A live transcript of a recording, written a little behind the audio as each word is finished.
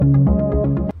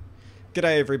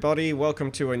G'day everybody,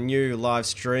 welcome to a new live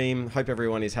stream. Hope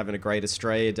everyone is having a great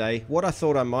Australia Day. What I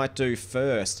thought I might do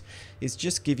first is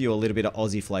just give you a little bit of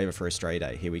Aussie flavour for Australia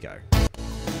Day. Here we go.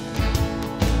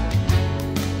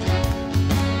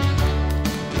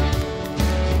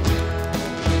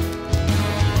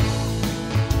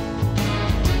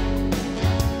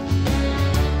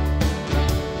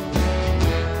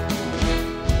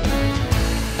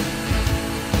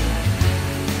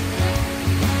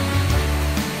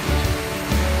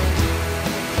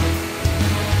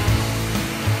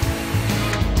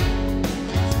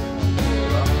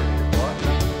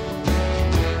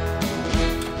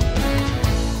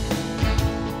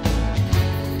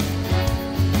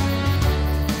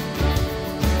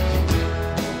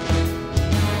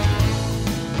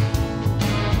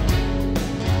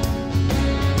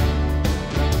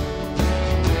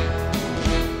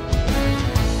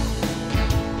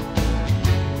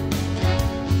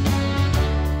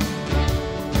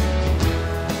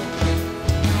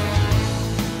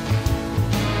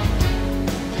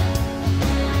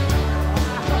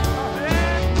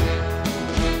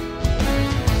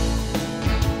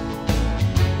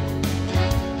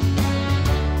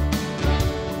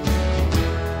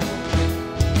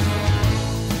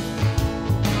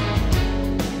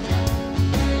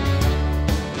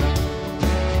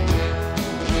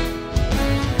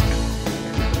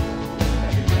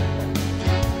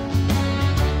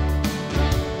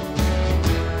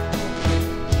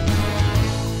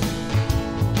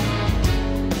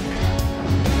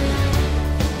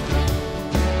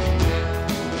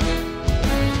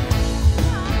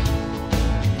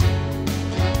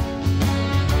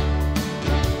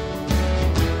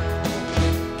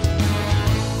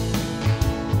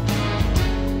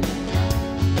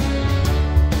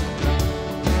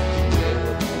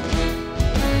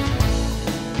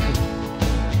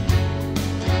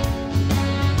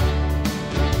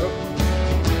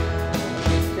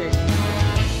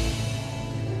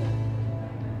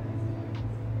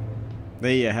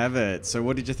 There you have it. So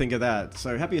what did you think of that?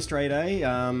 So happy Australia Day.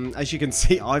 As you can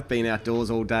see, I've been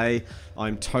outdoors all day.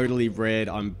 I'm totally red.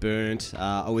 I'm burnt.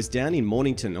 I was down in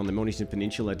Mornington, on the Mornington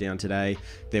Peninsula down today.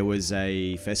 There was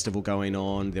a festival going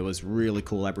on. There was really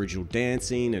cool Aboriginal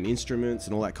dancing and instruments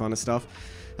and all that kind of stuff.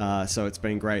 So it's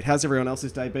been great. How's everyone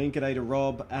else's day been? G'day to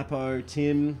Rob, Apo,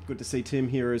 Tim. Good to see Tim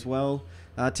here as well.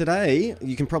 Today,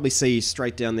 you can probably see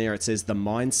straight down there, it says the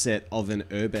mindset of an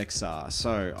urbexer.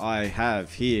 So I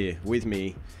have here with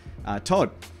me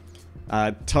Todd.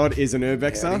 Todd is an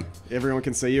urbexer. Howdy. Everyone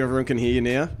can see you. Everyone can hear you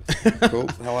now. Cool.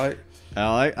 Hello.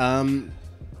 Hello.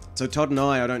 So Todd and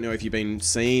I don't know if you've been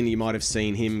seeing, you might have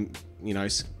seen him, you know,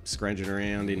 scrounging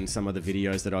around in some of the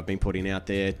videos that I've been putting out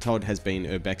there. Todd has been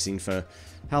urbexing for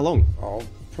how long? Oh,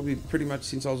 probably pretty much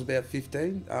since I was about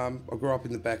 15. I grew up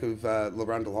in the back of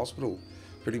Larundel Hospital,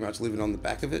 pretty much living on the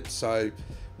back of it. So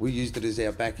we used it as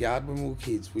our backyard when we were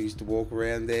kids. We used to walk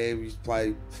around there. We used to play,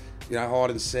 you know, hide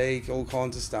and seek, all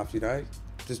kinds of stuff, you know.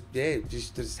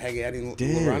 Just hang out in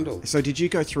Larundel. So did you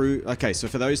go through... Okay, so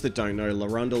for those that don't know,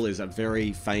 Larundel is a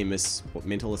very famous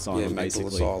mental asylum,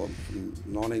 basically. Mental asylum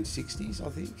from 1960s, I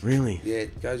think. Really? Yeah,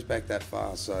 it goes back that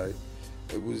far. So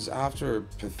it was after a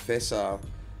professor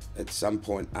at some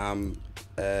point,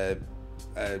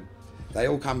 they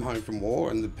all come home from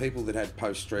war, and the people that had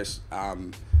post-stress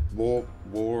war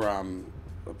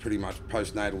pretty much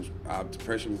postnatal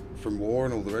depression from war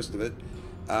and all the rest of it,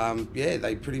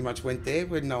 they pretty much went there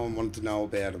when no one wanted to know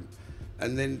about them.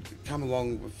 And then come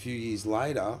along a few years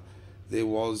later, there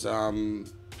was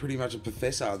pretty much a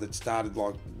professor that started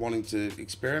like wanting to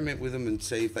experiment with them and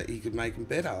see if he could make them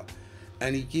better.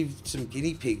 And he gave some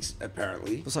guinea pigs,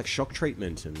 apparently. It was like shock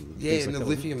treatment and and the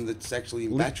lithium that's actually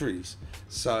in batteries.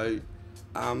 So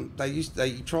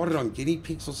they tried it on guinea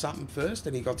pigs or something first,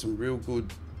 and he got some real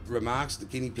good remarks. The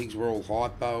guinea pigs were all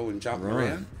hypo and jumping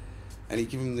around, and he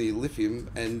gave them the lithium,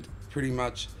 and pretty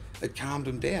much it calmed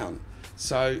them down.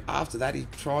 So after that, he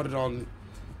tried it on,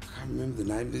 I can't remember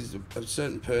the name, there's a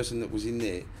certain person that was in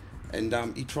there,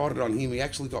 and he tried it on him. He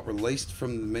actually got released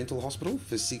from the mental hospital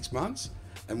for 6 months,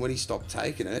 and when he stopped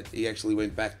taking it, he actually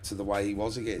went back to the way he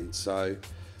was again. So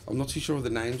I'm not too sure of the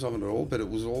names of it at all, but it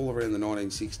was all around the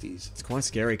 1960s. It's quite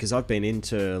scary because I've been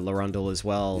into Larundel as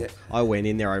well. Yeah. I went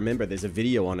in there. I remember there's a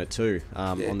video on it too,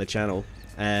 on the channel.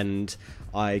 And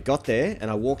I got there and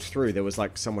I walked through. There was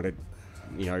like someone had,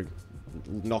 you know,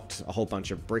 knocked a whole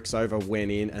bunch of bricks over,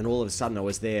 went in, and all of a sudden I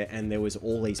was there and there was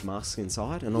all these masks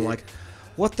inside. And I'm like,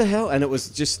 what the hell? And it was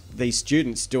just these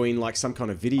students doing like some kind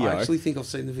of video. I actually think I've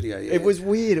seen the video, yeah. It was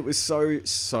weird. It was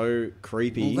so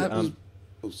creepy. Well,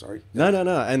 Oh, sorry. No.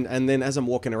 And then as I'm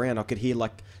walking around, I could hear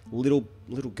like little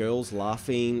girls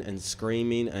laughing and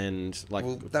screaming and like.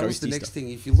 Well, that was the next thing.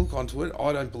 If you look onto it,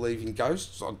 I don't believe in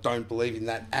ghosts. I don't believe in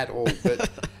that at all. But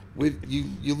with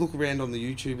you look around on the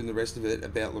YouTube and the rest of it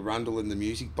about Larundel and the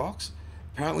music box.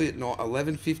 Apparently at night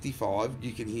 11:55,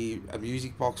 you can hear a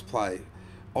music box play.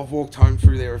 I've walked home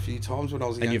through there a few times when I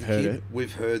was a younger kid. It?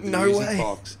 We've heard the No music way.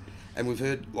 box, and we've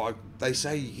heard like they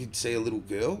say you could see a little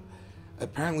girl.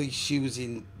 Apparently she was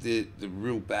in the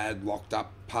real bad locked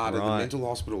up part of the mental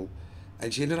hospital,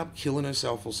 and she ended up killing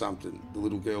herself or something. The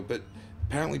little girl, but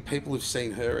apparently people have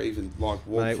seen her even like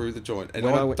walk through the joint, and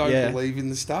I don't believe in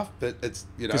the stuff, but it's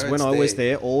because when I was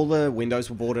there, all the windows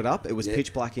were boarded up. It was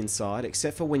pitch black inside,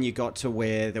 except for when you got to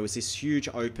where there was this huge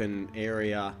open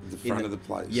area, the front of the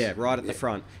place. Yeah, right at the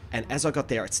front. And as I got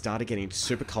there, it started getting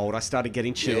super cold. I started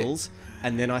getting chills,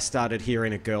 and then I started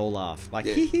hearing a girl laugh, like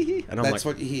hee hee hee, and that's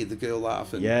what you hear, the girl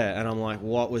laughing. Yeah, and I'm like,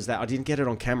 what was that? I didn't get it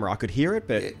on camera. I could hear it,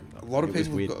 but a lot of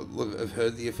people have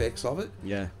heard the effects of it.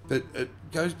 Yeah, but it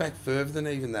goes back further than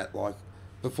even that. Like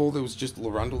before, there was just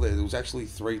Larundel there. There was actually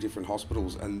 3 different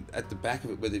hospitals, and at the back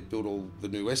of it, where they built all the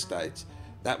new estates,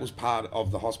 that was part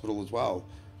of the hospital as well.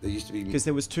 There used to be because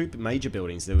there was 2 major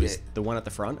buildings. There was the one at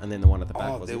the front, and then the one at the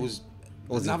back. There was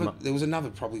another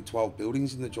probably 12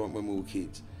 buildings in the joint when we were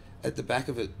kids. At the back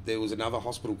of it, there was another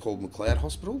hospital called McLeod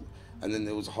Hospital, and then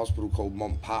there was a hospital called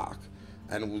Mont Park,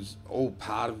 and it was all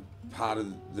part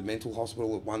of the mental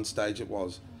hospital at one stage. It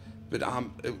was, but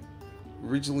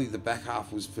originally the back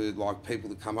half was for like people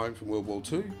that come home from World War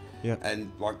II,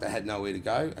 and like they had nowhere to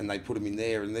go, and they put them in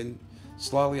there, and then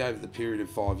slowly over the period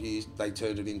of 5 years, they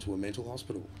turned it into a mental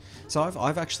hospital. So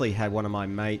I've actually had one of my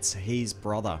mates, his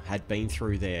brother had been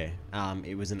through there.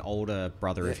 It was an older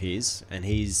brother of his, and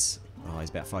he's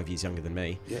about 5 years younger than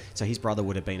me. Yeah. So his brother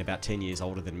would have been about 10 years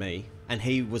older than me. And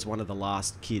he was one of the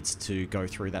last kids to go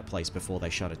through that place before they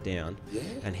shut it down. Yeah.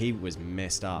 And he was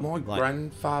messed up. My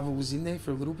grandfather was in there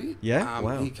for a little bit. Yeah,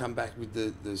 wow. He come back with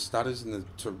the stutters and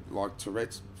the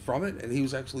Tourette's from it, and he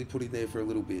was actually put in there for a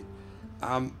little bit.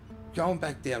 Going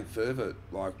back down further,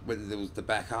 like when there was the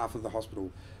back half of the hospital,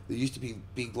 there used to be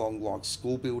big, long, like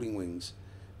school building wings,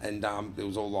 and there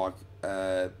was all like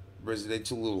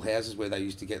residential little houses where they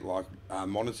used to get like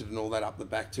monitored and all that up the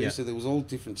back too. So there was all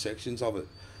different sections of it,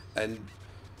 and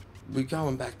we're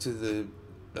going back to the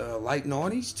late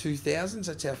 90s, 2000s.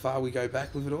 That's how far we go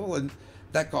back with it all, and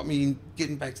that got me in,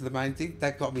 getting back to the main thing,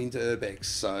 that got me into urbex.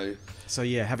 So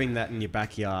yeah, having that in your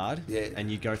backyard, and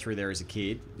you go through there as a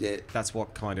kid, that's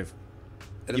what kind of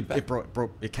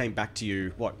it came back to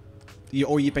you. What,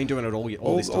 or you've been doing it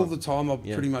all this time? All the time. I've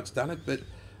pretty much done it, but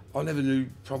I never knew.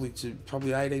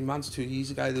 Probably 18 months, 2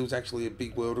 years ago, there was actually a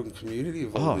big world and community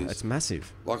of all this. Oh, it's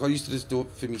massive. Like I used to just do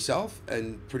it for myself,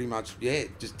 and pretty much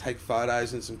just take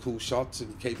photos and some cool shots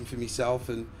and keep them for myself.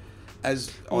 And that's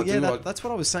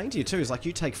what I was saying to you too. Is like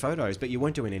you take photos, but you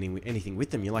weren't doing anything with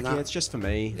them. You're like, it's just for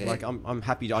me. Yeah. Like I'm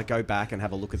happy. I go back and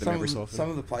have a look at them every so often. Some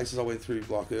of the places I went through,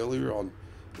 like earlier on,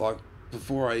 like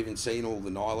before I even seen all the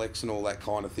Nilex and all that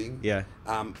kind of thing. Yeah.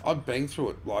 I'd been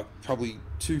through it like probably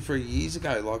 2-3 years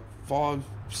ago, like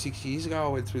 5-6 years ago. I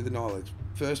went through the Nilex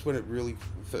first when it really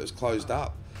first closed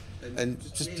up. And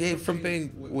just from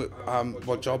being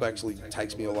my job actually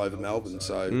takes me all over Melbourne,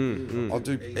 so I'll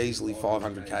do easily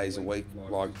 500 k's a week,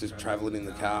 like just travelling in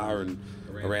the car and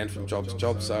around from job to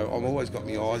job. So I've always got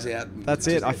my eyes out. That's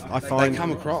it. I find they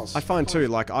come across. I find too.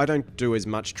 Like I don't do as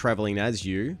much travelling as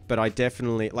you, but I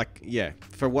definitely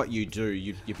for what you do,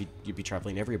 you'd be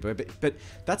travelling everywhere. But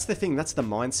that's the thing. That's the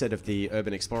mindset of the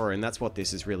urban explorer, and that's what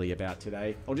this is really about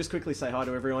today. I'll just quickly say hi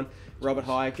to everyone. Robert,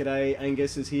 hi, g'day.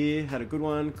 Angus is here. Had a good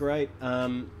one. Great.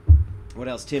 What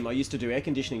else, Tim? I used to do air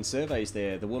conditioning surveys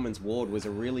there. The women's ward was a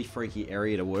really freaky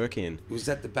area to work in. It was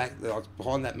at the back, like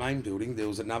behind that main building, there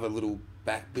was another little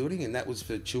back building, and that was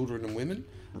for children and women,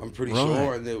 I'm pretty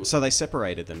sure. And so they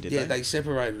separated them, did they? Yeah, they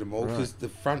separated them all, because the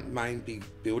front main big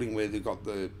building where they've got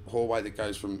the hallway that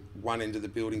goes from one end of the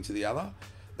building to the other,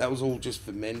 that was all just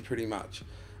for men pretty much.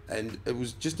 And it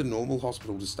was just a normal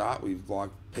hospital to start with, like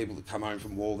people that come home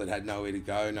from war that had nowhere to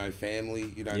go, no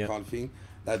family, kind of thing.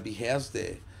 They'd be housed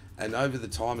there. And over the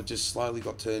time, it just slowly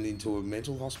got turned into a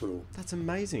mental hospital. That's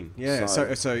amazing. Yeah. So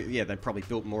they probably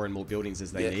built more and more buildings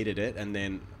as they needed it, and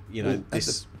then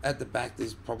at the back,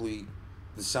 there's probably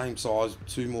the same size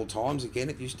 2 more times again.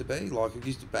 It used to be like it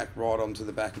used to back right onto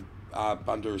the back of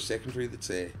Bundoora Secondary that's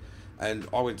there, and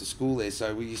I went to school there,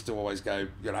 so we used to always go,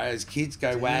 as kids,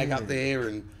 wag up there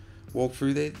and walk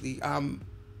through there.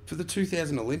 For the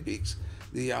 2000 Olympics.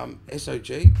 The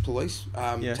SOG police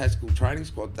tactical training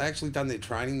squad, they actually done their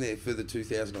training there for the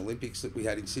 2000 Olympics that we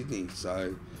had in Sydney.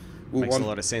 So Makes a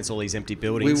lot of sense, all these empty We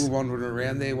buildings. were wandering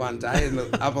around there one day, and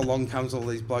up along comes all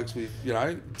these blokes with,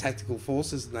 tactical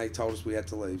forces, and they told us we had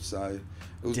to leave. So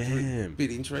it was a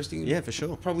bit interesting. Yeah, for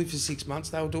sure. Probably for 6 months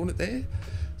they were doing it there.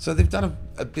 So they've done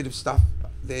a bit of stuff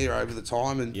there over the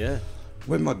time. And Yeah.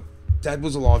 when my dad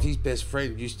was alive, his best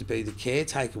friend used to be the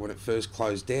caretaker when it first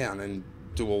closed down and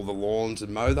do all the lawns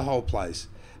and mow the whole place.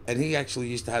 And he actually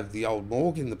used to have the old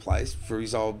morgue in the place for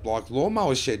his old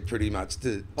lawnmower shed, pretty much,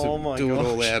 to do it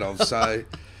all out of. So,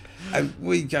 and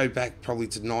we go back probably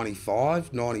to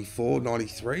 95, 94,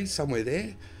 93, somewhere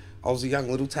there. I was a young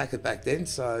little tacker back then,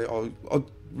 so I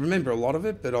remember a lot of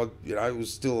it, but it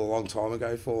was still a long time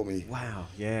ago for me. Wow.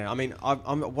 Yeah. I mean, I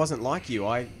wasn't like you.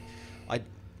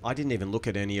 I didn't even look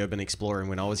at any urban exploring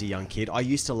when I was a young kid. I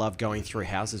used to love going through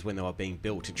houses when they were being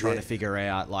built and trying to figure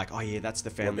out, like, oh yeah, that's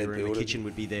the family room, the kitchen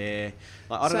would be there.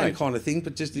 Like, I don't know, kind of thing,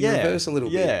 but just in reverse a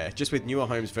little bit. Yeah, just with newer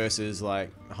homes versus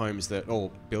like homes or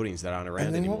buildings that aren't around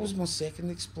And then anymore. what was my second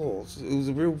explore? It was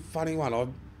a real funny one.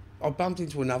 I bumped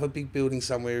into another big building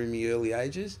somewhere in my early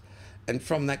ages. And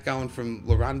from that, going from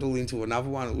Larundel into another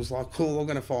one, it was like, cool, I'm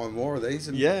going to find more of these.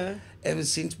 And ever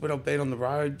since, when I've been on the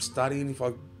road studying, if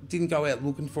I didn't go out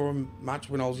looking for them much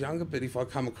when I was younger, but if I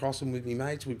come across them with my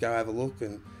mates, we'd go have a look,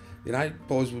 and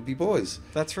boys would be boys.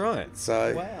 That's right.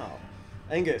 So wow.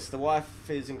 Angus, the wife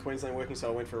is in Queensland working, so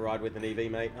I went for a ride with an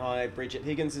EV mate. Hi, Bridget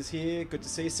Higgins is here. Good to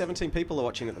see you. 17 people are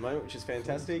watching at the moment, which is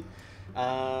fantastic.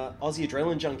 Aussie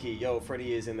Adrenaline Junkie. Yo,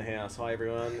 Freddie is in the house. Hi,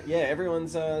 everyone. Yeah,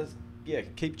 everyone's...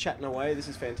 keep chatting away. This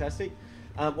is fantastic.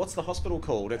 What's the hospital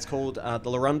called? It's called the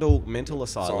Larundel Mental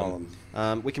Asylum.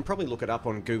 We can probably look it up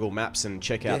on Google Maps and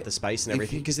check out the space and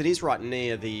everything, because it is right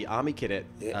near the Army Cadet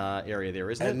area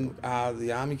there, isn't it? And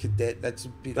the Army Cadet, that's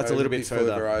a little bit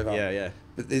further over. Yeah.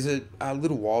 But there's a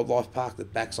little wildlife park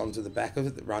that backs onto the back of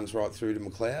it that runs right through to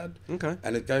McLeod. Okay.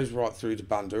 And it goes right through to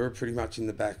Bundoora, pretty much in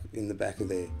the back of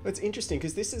there. It's interesting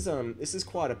because this is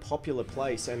quite a popular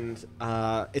place, and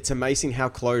it's amazing how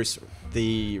close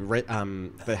the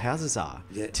houses are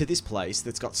to this place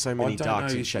that's got so many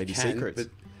dark and shady secrets.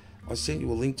 But I sent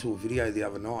you a link to a video the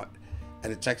other night,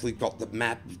 and it's actually got the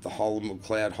map of the whole of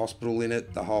McLeod Hospital in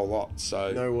it, the whole lot.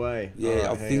 So no way.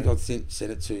 Yeah, I think I sent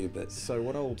it to you. But so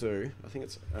what I'll do, I think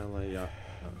it's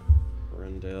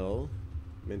Larundel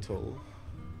Mental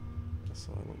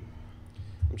Asylum.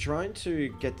 I'm trying to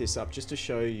get this up just to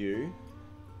show you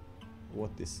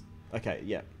what this. Okay,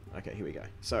 yeah. Okay, here we go.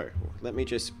 So let me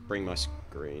just bring my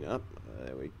screen up.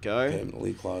 There we go.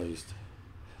 Permanently closed.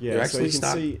 Yeah,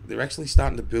 they're actually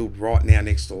starting to build right now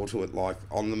next door to it, like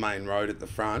on the main road at the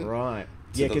front. Right.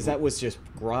 Yeah, because that was just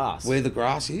grass. Where the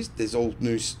grass is,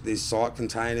 there's site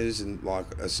containers and like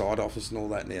a side office and all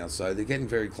that now. So they're getting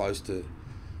very close to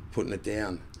putting it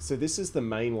down. So this is the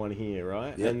main one here,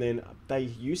 right? Yep. And then they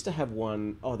used to have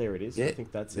one. Oh, there it is. Yeah, I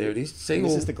think that's there it. It is. See,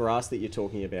 this is the grass that you're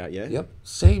talking about, yeah? Yep.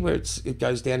 See where it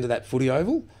goes down to that footy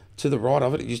oval? To the right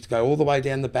of it, it used to go all the way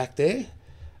down the back there.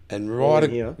 And right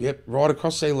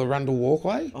across the Larundel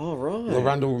Walkway. Oh, right.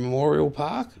 Larundel Memorial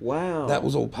Park. Wow. That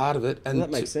was all part of it. And that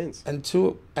makes sense. And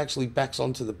it actually backs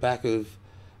onto the back of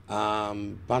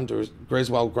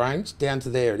Greswell Grange. Down to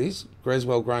there it is.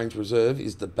 Greswell Grange Reserve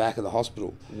is the back of the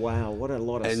hospital. Wow, what a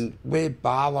lot of... And where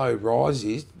Barlow Rise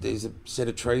is, there's a set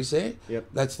of trees there. Yep.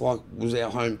 That's was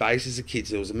our home base as a kid.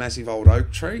 There was a massive old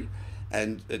oak tree,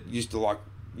 and it used to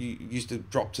you used to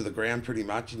drop to the ground pretty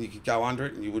much, and you could go under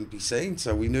it and you wouldn't be seen.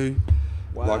 So we knew,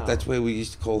 that's where we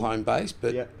used to call home base.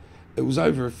 But it was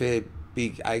over a fair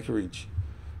big acreage.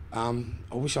 I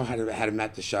wish I had a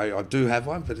map to show you. I do have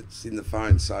one, but it's in the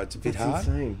phone, so it's a bit hard. That's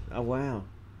insane. Oh, wow.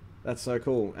 That's so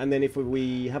cool. And then if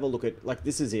we have a look at, like,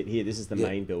 this is it here. This is the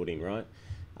main building, right?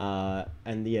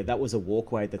 And that was a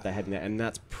walkway that they had in there, and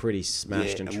that's pretty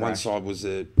smashed and trashed. One side was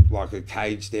a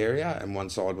caged area, and one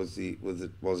side was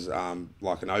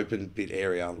like an open bit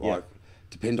area.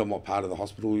 Depend on what part of the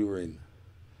hospital you were in.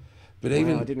 But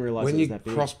even I didn't realise when it was you that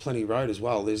big. cross Plenty Road as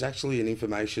well, there's actually an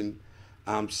information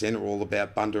centre all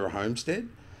about Bundoora Homestead,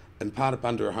 and part of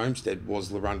Bundoora Homestead was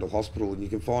Larundel Hospital, and you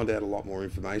can find out a lot more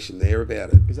information there about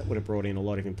it. Because that would have brought in a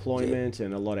lot of employment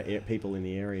and a lot of people in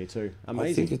the area too.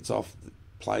 Amazing. I think it's off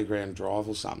Playground Drive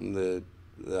or something,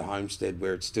 the homestead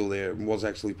where it's still there. It was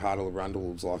actually part of Larundel.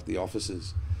 It was like the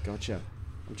offices. Gotcha.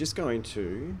 I'm just going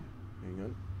to,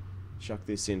 chuck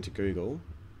this into Google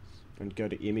and go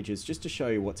to images just to show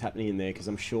you what's happening in there, because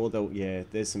I'm sure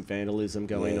there's some vandalism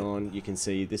going on. You can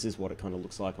see this is what it kind of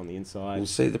looks like on the inside. You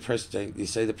see the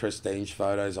prestige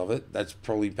photos of it. That's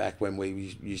probably back when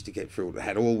we used to get through it. It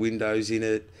had all windows in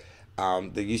it.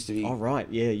 There used to be... Oh, right.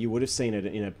 Yeah, you would have seen it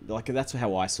in a... that's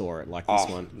how I saw it, like this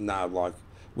one. No,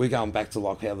 we're going back to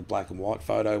how the black and white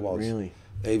photo was. Really?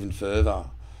 Even further.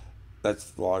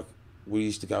 that's like, we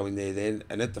used to go in there then,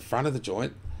 and at the front of the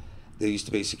joint, there used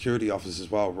to be a security office as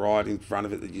well, right in front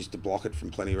of it, that used to block it from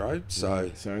Plenty Road.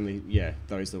 So, So only,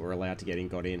 those that were allowed to get in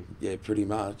got in. yeah, pretty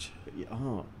much.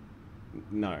 But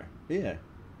no. Yeah.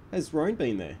 Has Roan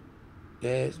been there?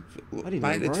 Yeah, I didn't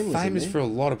mate, know it's Roan was in famous there. for a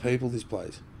lot of people, this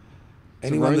place. So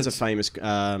Anyone Roan's a that's famous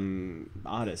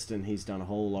artist, and he's done a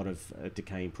whole lot of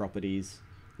decaying properties.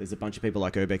 There's a bunch of people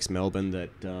like Urbex Melbourne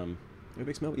that...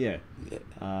 Urbex Melbourne? Yeah.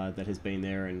 That has been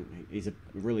there, and he's a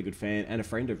really good fan and a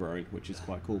friend of Roan, which is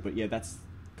quite cool. But yeah, that's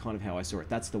kind of how I saw it.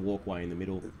 That's the walkway in the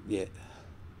middle. Yeah.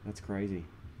 That's crazy.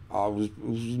 It was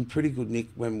in pretty good nick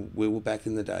when we were back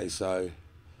in the day, so...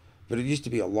 But it used to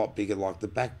be a lot bigger, like the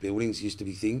back buildings used to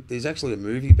be thing. There's actually a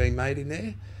movie being made in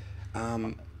there.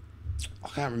 I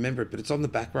can't remember it, but it's on the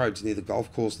back roads near the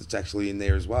golf course that's actually in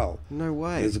there as well. No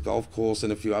way. There's a golf course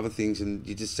and a few other things, and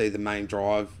you just see the main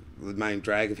drag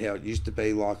of how it used to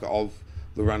be, like of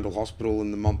the Rundle Hospital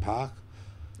and the Mont Park.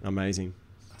 Amazing.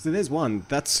 So there's one.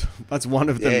 That's one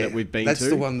of them that we've been to. That's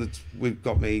the one that's we've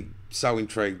got me so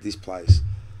intrigued, this place.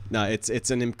 No,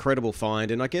 it's an incredible find,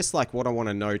 and I guess like what I want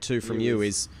to know too from you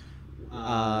is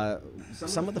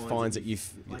some of the finds that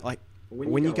you've like.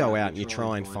 When you go out and you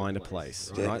try and find a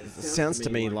place, right? It sounds to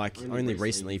me like only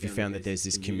recently have you found that there's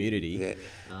this community,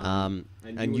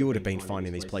 and you would have been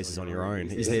finding these places on your own.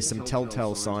 Is there some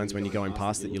telltale signs when you're going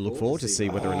past that you look for to see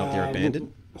whether or not they're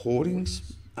abandoned?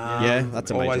 Hoardings. Yeah,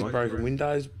 that's a major always one. broken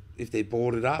windows if they're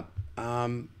boarded up.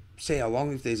 See how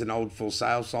long, if there's an old for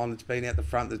sale sign that's been out the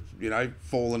front that's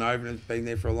fallen over and it's been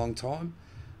there for a long time.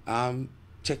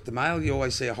 Check the mail. You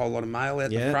always see a whole lot of mail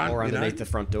out the front. Or underneath the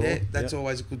front door. Yeah, that's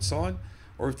always a good sign.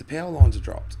 Or if the power lines are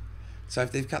dropped. So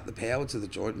if they've cut the power to the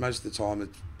joint, most of the time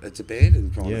it's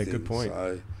abandoned kind of thing. Yeah, good point.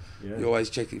 So you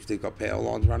always check if they've got power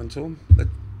lines running to them. That's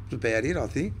about it, I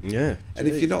think. Yeah. And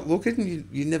if you're not looking,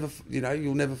 you never,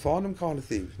 you'll never find them kind of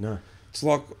thing. No. It's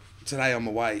like today on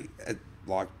my way,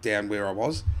 down where I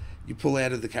was, you pull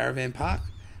out of the caravan park,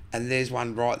 and there's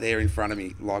one right there in front of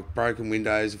me, like broken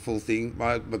windows, a full thing.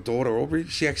 My daughter Aubrey,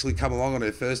 she actually come along on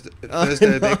her first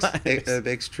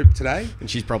Urbex trip today. And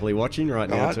she's probably watching right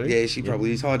now too. Yeah, she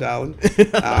probably is. Hi, darling.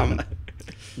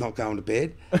 Not going to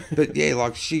bed, but yeah,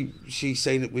 like she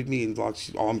seen it with me, and like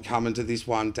I'm coming to this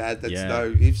one, Dad. That's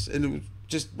no ifs, and it was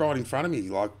just right in front of me.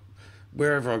 Like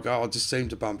wherever I go, I just seem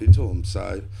to bump into them.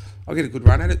 So I get a good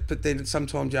run at it, but then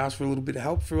sometimes you ask for a little bit of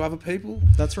help through other people.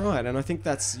 That's right, and I think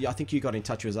you got in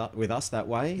touch with us that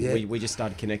way. Yeah. We just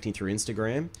started connecting through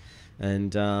Instagram,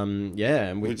 and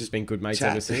and we've just been good mates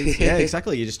chat. ever since. Yeah,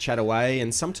 exactly. You just chat away,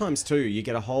 and sometimes too, you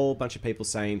get a whole bunch of people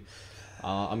saying,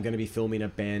 I'm going to be filming a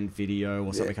band video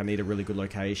or something. I need a really good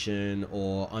location,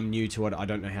 or I'm new to it. I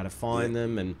don't know how to find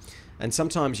them. And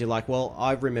sometimes you're like, well,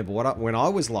 I remember when I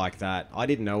was like that, I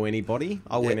didn't know anybody.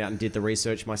 I went out and did the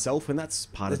research myself, and that's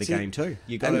part of the game too.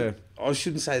 You got to... I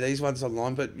shouldn't say these ones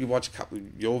online, but you watch a couple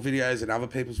of your videos and other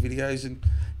people's videos, and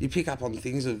you pick up on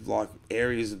things of like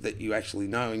areas that you actually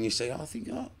know, and you see,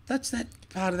 that's that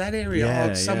part of that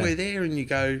area. It's somewhere there, and you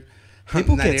go...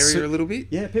 People that area a little bit.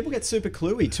 Yeah, people get super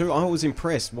cluey too. I was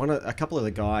impressed. A couple of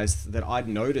the guys that I'd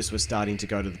noticed were starting to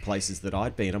go to the places that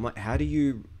I'd been. I'm like, how do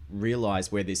you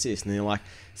realize where this is? And they're like,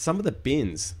 some of the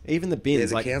bins, even the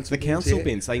bins, like the council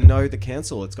bins, they know the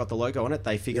council. It's got the logo on it.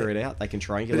 They figure it out. They can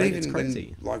triangulate. It's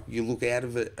crazy. When, like you look out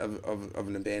of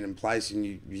an abandoned place, and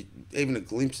you even a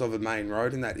glimpse of a main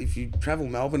road, and that if you travel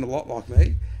Melbourne a lot like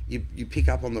me, you pick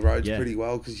up on the roads pretty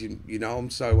well because you know them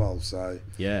so well. So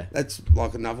that's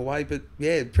like another way. But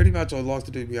yeah, pretty much I like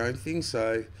to do my own thing.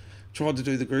 So tried to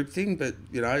do the group thing, but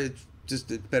it's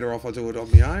just better off I do it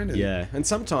on my own. And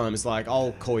sometimes like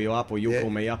I'll call you up or you'll call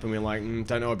me up, and we're like,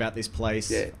 don't know about this place.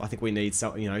 I think we need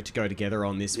something, to go together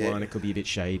on this one. It could be a bit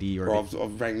shady. Or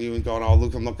I've rang you and gone, oh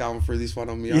look, I'm not going through this one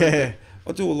on my own.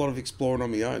 I do a lot of exploring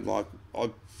on my own. Like I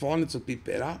find it's a bit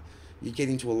better. You get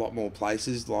into a lot more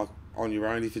places like on your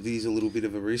own if it is a little bit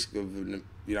of a risk of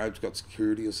it's got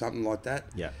security or something like that.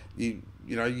 You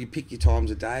pick your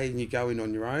times a day and you go in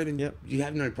on your own, and you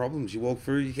have no problems. You walk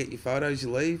through, you get your photos,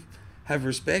 you leave, have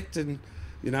respect, and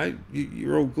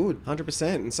you're all good.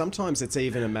 100%. And sometimes it's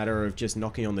even a matter of just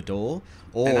knocking on the door,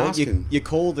 or and asking. You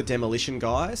call the demolition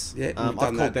guys. I've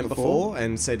called them before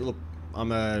and said, look,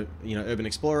 I'm a urban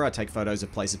explorer. I take photos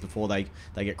of places before they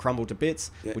get crumbled to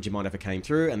bits. Yeah. Would you mind if I came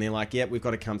through? And they're like, yeah, we've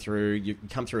got to come through. You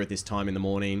come through at this time in the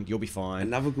morning. You'll be fine.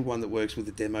 Another good one that works with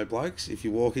the demo blokes. If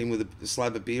you walk in with a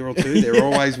slab of beer or two, they're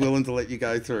always willing to let you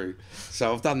go through.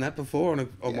 So I've done that before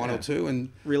on one or two.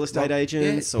 And real estate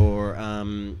agents or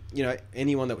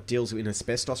anyone that deals in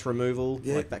asbestos removal,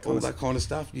 like that kind all of that kind of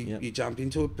stuff. You jump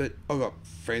into it. But I've got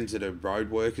friends that are road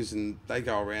workers and they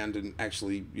go around and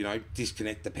actually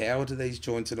disconnect the power to these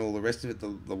joints and all the rest of it,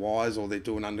 the wires, or they're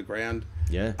doing underground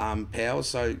power.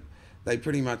 So they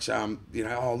pretty much oh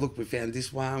look, we found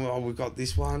this one, oh we've got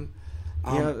this one.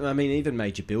 I mean, even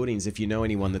major buildings, if you know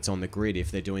anyone that's on the grid,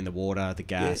 if they're doing the water, the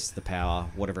gas, the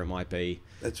power, whatever it might be.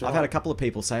 That's right. I've had a couple of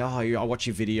people say, oh, I watch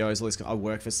your videos, I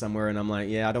work for somewhere, and I'm like,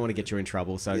 yeah, I don't want to get you in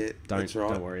trouble, so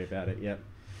don't worry about it. Yeah,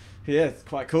 it's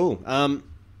quite cool.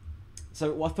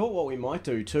 So I thought what we might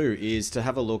do too is to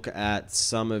have a look at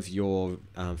some of your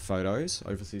photos,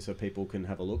 obviously, so people can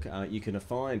have a look. You can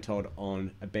find Todd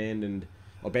on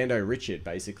Bando Richard,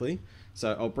 basically.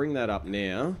 So I'll bring that up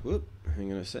now. Whoop,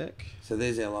 hang on a sec. So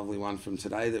there's our lovely one from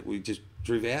today that we just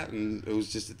drove out, and it was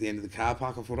just at the end of the car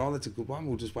park. I thought, oh, that's a good one.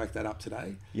 We'll just wake that up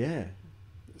today. Yeah.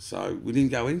 So we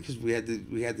didn't go in because we had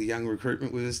the young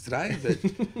recruitment with us today, but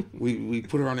we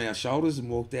put her on our shoulders and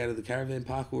walked out of the caravan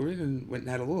park we were in and went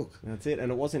and had a look. That's it.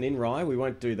 And it wasn't in Rye. We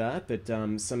won't do that. But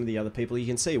some of the other people, you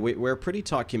can see we're a pretty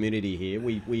tight community here.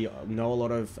 We know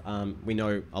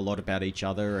a lot about each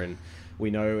other, and we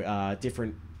know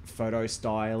different photo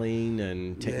styling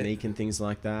and technique and things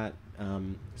like that.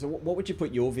 So what would you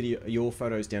put your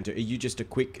photos down to? Are you just a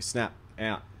quick snap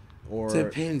out? Or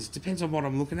Depends on what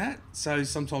I'm looking at. So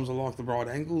sometimes I like the right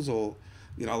angles, or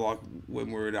like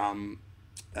when we're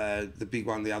at the big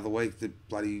one the other week, the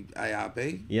bloody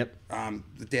ARB. Yep.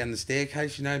 Down the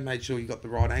staircase, made sure you got the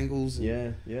right angles.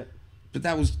 Yeah. But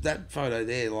that photo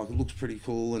there, like it looks pretty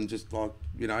cool and just like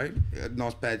a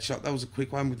nice bad shot. That was a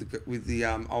quick one with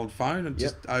the old phone and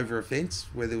just over a fence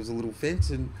where there was a little fence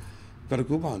and got a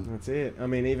good one. That's it. I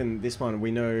mean, even this one,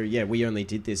 we know. Yeah, we only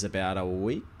did this about a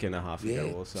week and a half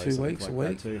ago or so. 2 weeks, like a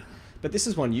week. Too. But this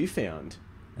is one you found,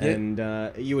 and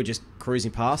you were just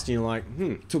cruising past, and you're like,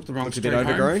 took the wrong looks street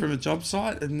home from a job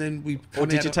site, and then we. Or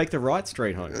did you take the right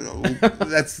street home?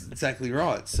 That's exactly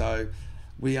right. So.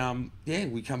 We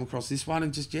come across this one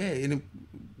and just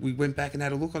we went back and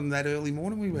had a look on that early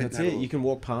morning. We went. That's it. You can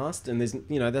walk past, and there's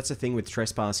that's the thing with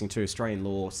trespassing too. Australian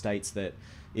law states that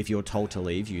if you're told to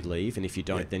leave, you leave, and if you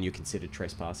don't, then you're considered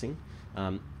trespassing.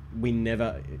 We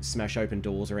never smash open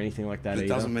doors or anything like that. It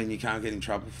doesn't mean you can't get in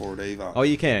trouble for it either. Oh,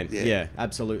 you can. Yeah,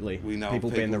 absolutely. We know people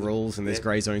bend the rules, and there's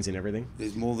grey zones in everything.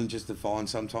 There's more than just a fine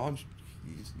sometimes.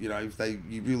 If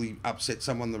you really upset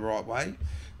someone the right way.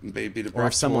 And be a bit of or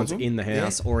if someone's in the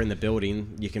house or in the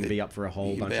building, you can be up for a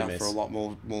whole bunch of mess. For a lot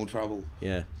more trouble.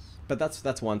 Yeah, but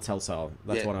that's one telltale.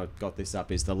 That's why I got this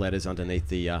up is the letters underneath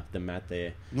the mat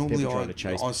there. Normally,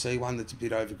 I see one that's a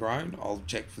bit overgrown. I'll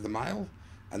check for the male,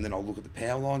 and then I'll look at the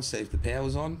power line, see if the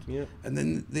power's on. Yeah, and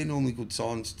then they're normally good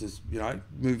signs to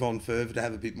move on further to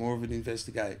have a bit more of an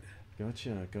investigate.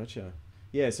 Gotcha.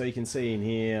 Yeah, so you can see in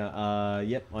here.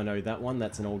 Yep, I know that one.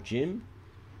 That's an old gym.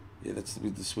 Yeah, that's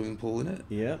with the swimming pool in it.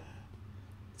 Yeah.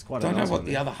 It's quite Don't know what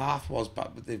the other half was,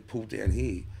 but they've pulled down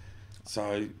here.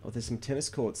 So there's some tennis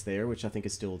courts there, which I think are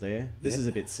still there. This is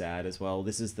a bit sad as well.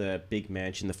 This is the big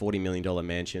mansion, the $40 million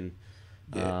mansion.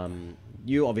 Yeah.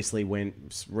 You obviously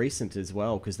went recent as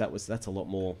well, because that's a lot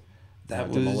more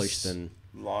demolished than...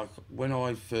 Like, when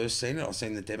I first seen it, I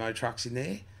seen the demo trucks in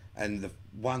there, and the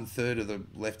 1/3 of the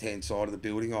left-hand side of the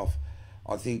building off.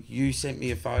 I think you sent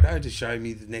me a photo to show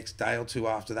me the next day or two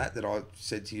after that I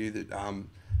said to you that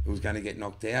it was going to get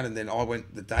knocked down, and then I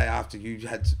went the day after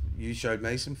you showed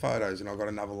me some photos, and I got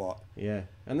another lot. Yeah,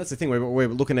 and that's the thing, we're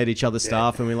looking at each other's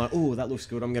stuff, and we're like, oh, that looks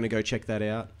good, I'm going to go check that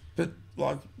out. But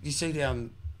like you see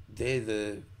down there,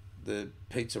 the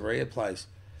pizzeria place,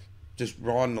 just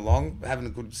riding along, having a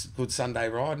good Sunday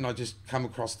ride, and I just come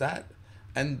across that,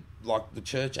 and like the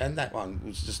church and that one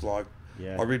was just like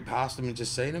I rid past them and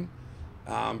just seen them.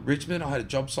 Richmond, I had a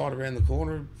job site around the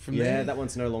corner from there. Yeah, that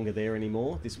one's no longer there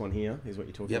anymore. This one here is what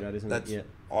you're talking about, isn't it? Yeah.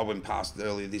 I went past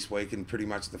earlier this week, and pretty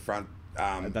much the front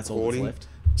that's hoarding. All that's left?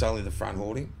 It's only the front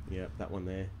hoarding. Yeah, that one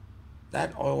there.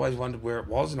 That, I always wondered where it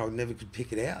was, and I never could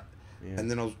pick it out. Yeah.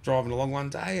 And then I was driving along one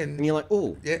day, and you're like,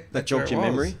 oh, that jogged your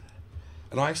memory.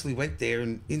 And I actually went there,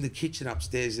 and in the kitchen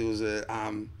upstairs there was a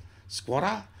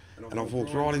squatter, and I've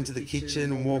walked right into the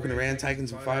kitchen and walking around taking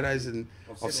some photos, and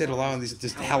I've said hello, and this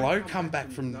just hello come back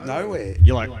from nowhere.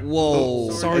 You're like,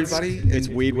 whoa, sorry, buddy. It's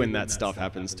weird when that stuff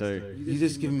happens too. You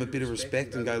just give them a bit of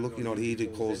respect and go, look, you're not here to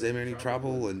cause them any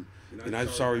trouble, and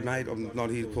sorry, mate, I'm not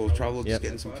here to cause trouble, just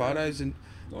getting some photos. And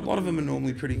a lot of them are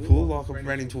normally pretty cool. Like, I've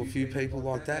ran into a few people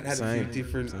like that, had a few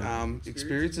different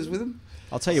experiences with them.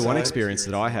 I'll tell you one experience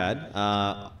that I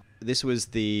had. This was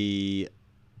the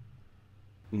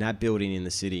NAB building in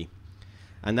the city,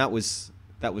 and that was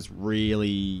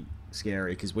really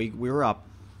scary because we were up.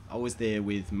 I was there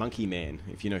with Monkey Man,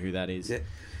 if you know who that is.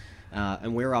 Yeah.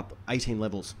 And we were up 18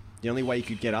 levels. The only way you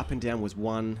could get up and down was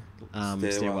one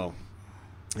stairwell.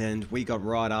 And we got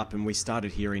right up and we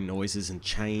started hearing noises and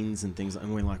chains and things,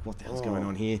 and we're like, what the hell's going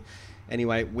on here?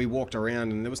 Anyway, we walked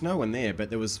around and there was no one there, but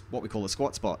there was what we call a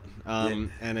squat spot.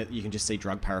 And you can just see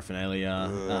drug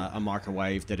paraphernalia, a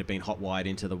microwave that had been hot wired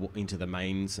into the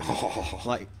mains. And,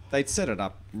 like, they'd set it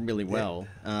up really well.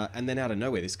 And then out of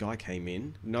nowhere, this guy came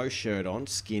in, no shirt on,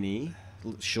 skinny,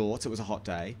 shorts. It was a hot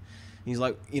day. He's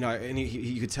like, and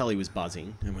you could tell he was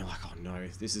buzzing. And we're like, oh no,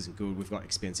 this isn't good. We've got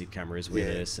expensive cameras with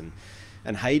us.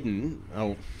 And Hayden,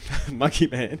 Monkey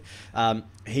Man,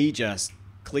 he just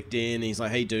clicked in. He's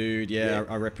like, hey, dude,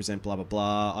 I represent blah, blah,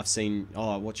 blah. I've seen,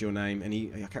 what's your name? And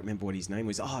I can't remember what his name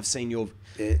was. I've seen your,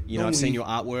 I've seen your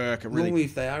artwork. Normally,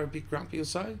 if they are a bit grumpy or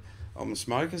so, I'm a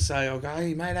smoker, so I'll go,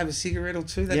 hey, mate, have a cigarette or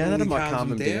two. That might calm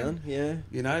them down. Yeah.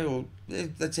 Or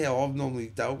that's how I've normally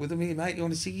dealt with them. Here, mate, you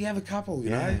want a ciggy? Have a couple,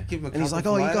 give them a couple. And he's like,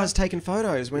 you guys taking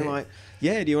photos? We're like, do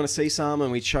you want to see some?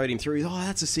 And we showed him through. He's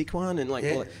that's a sick one. And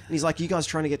and he's like, you guys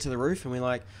trying to get to the roof? And we're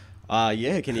like,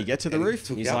 can you get to the roof?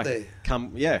 He's like, there.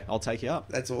 Come, I'll take you up.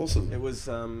 That's awesome. It was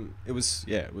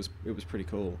pretty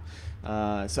cool.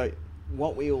 So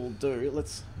what we'll do,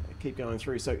 let's keep going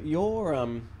through. So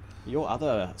your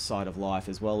other side of life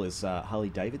as well as Harley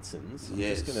Davidson's.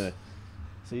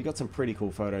 So you got some pretty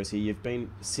cool photos here. You've been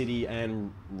city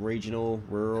and regional,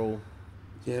 rural.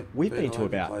 Yeah, we've been to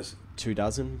about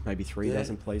 24, maybe 3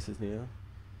 dozen places now.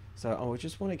 So I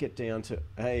just want to get down to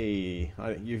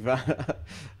you've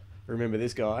remember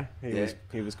this guy?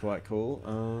 He was quite cool.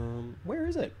 Where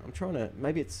is it? I'm trying to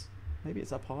maybe it's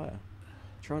up higher.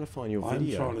 I'm trying to find your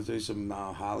video. I'm trying to do some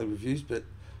Harley reviews, but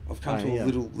I've come to a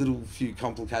little few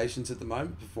complications at the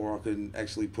moment before I can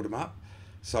actually put them up.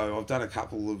 So I've done a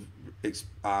couple of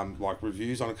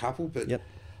reviews on a couple, but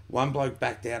one bloke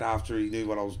backed out after he knew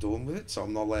what I was doing with it, so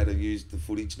I'm not allowed to use the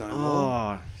footage no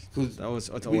more. It's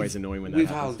always annoying when that happens.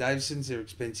 With Harley Davidsons, they're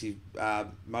expensive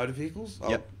motor vehicles.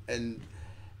 And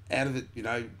out of it,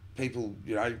 people,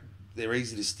 they're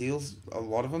easy to steal, a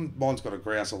lot of them. Mine's got a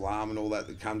grouse alarm and all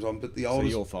that comes on, but the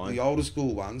older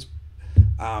school ones,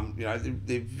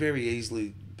 they're very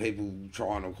easily, people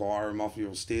try and acquire them off you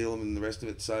or steal them and the rest of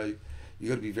it. So you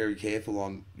got to be very careful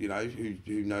on, who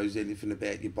knows anything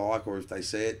about your bike or if they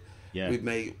see it. Yeah. With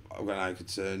me, I've got no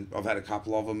concern. I've had a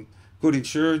couple of them. Good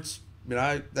insurance,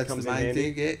 that's Comes the main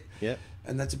thing. Yeah.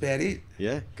 And that's about it.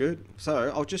 Yeah, good.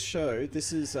 So I'll just show.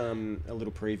 This is a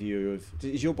little preview of.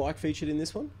 Is your bike featured in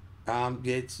this one?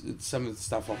 It's some of the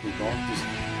stuff off my bike. Just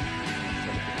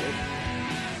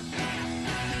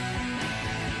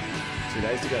 2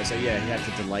 days to go. So he had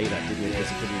to delay that, didn't he? Because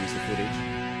he couldn't use the footage.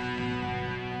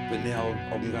 But now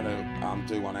I'm going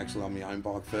to do one actually on my own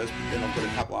bike first. But then I've got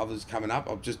a couple others coming up.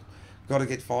 I've just got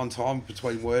to find time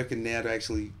between work and now to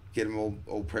actually get them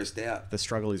all pressed out. The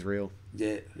struggle is real.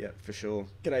 Yeah, for sure.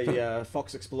 G'day,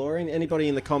 Fox Exploring. Anybody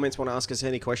in the comments want to ask us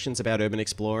any questions about urban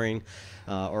exploring,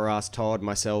 or ask Todd,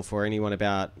 myself, or anyone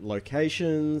about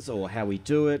locations or how we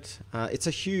do it? It's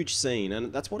a huge scene,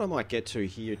 and that's what I might get to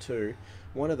here too.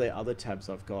 One of the other tabs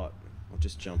I've got, I'll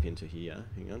just jump into here.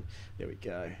 Hang on, there we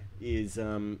go. Is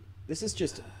this is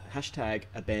just hashtag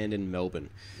abandoned Melbourne,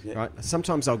 right?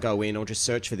 Sometimes I'll go in, I'll just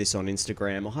search for this on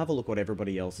Instagram. I'll have a look what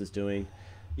everybody else is doing.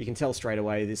 You can tell straight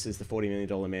away this is the $40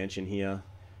 million mansion here.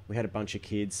 We had a bunch of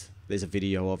kids. There's a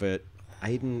video of it.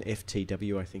 Aiden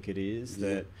FTW, I think it is,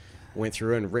 that went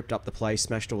through and ripped up the place,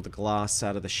 smashed all the glass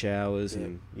out of the showers,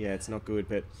 and it's not good.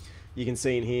 But you can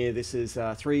see in here, this is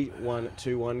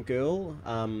 3121 girl.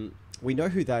 We know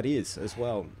who that is as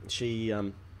well.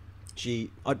 No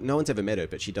one's ever met her,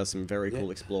 but she does some very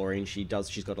cool exploring. She's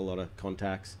got a lot of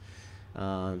contacts.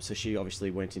 So she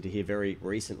obviously went into here very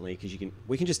recently because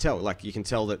we can just tell, you can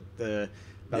tell that the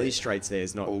balustrades there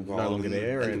is no longer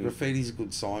there. And the graffiti's a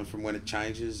good sign from when it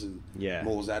changes and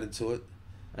more's added to it.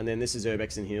 And then this is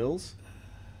Urbex and Hills.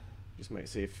 Just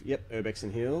see if, Urbex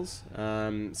and Hills.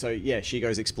 She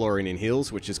goes exploring in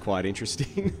hills, which is quite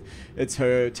interesting. It's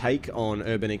her take on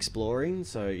urban exploring.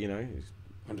 So,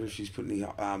 Wonder if she's putting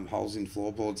any holes in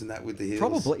floorboards and that with the heels.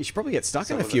 Probably. You should probably get stuck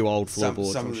in a of few the- old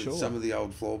floorboards, some I'm of the, sure. Some of the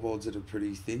old floorboards that are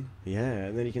pretty thin. Yeah,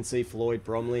 and then you can see Floyd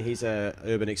Bromley. He's a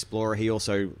urban explorer. He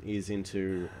also is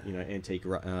into antique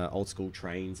old school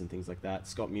trains and things like that.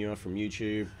 Scott Muir from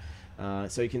YouTube.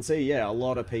 So you can see, yeah, a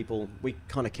lot of people. We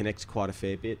kind of connect quite a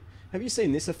fair bit. Have you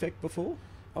seen this effect before?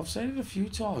 I've seen it a few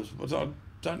times, but I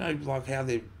don't know like how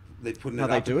they're putting How it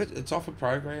they up. do it? It's off a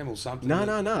program or something.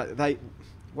 No.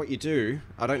 What you do,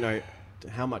 I don't know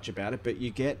how much about it, but you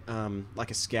get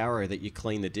like a scourer that you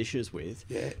clean the dishes with.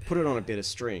 Yeah. Put it on a bit of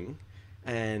string,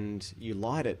 and you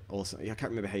light it. Also, I can't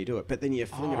remember how you do it, but then you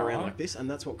fling it around like this, and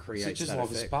that's what creates Is it just that like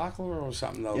effect. a sparkler or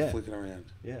something they'll Yeah. flick it around?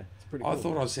 Yeah, it's pretty cool. I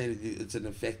thought I'd seen it's an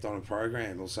effect on a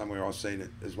program or somewhere I've seen it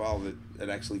as well, that it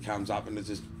actually comes up and it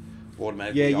just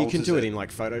automatically Yeah, you can alters do it in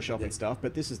like Photoshop Yeah. and stuff,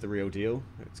 but this is the real deal.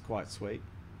 It's quite sweet.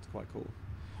 It's quite cool.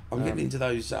 I'm getting into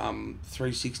those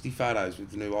 360 photos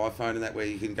with the new iPhone and that, where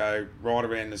you can go right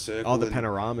around the circle. Oh, the and,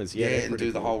 panoramas. Yeah, they're and pretty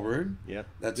do the cool. whole room. Yep.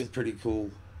 That's pretty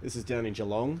cool. This is down in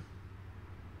Geelong.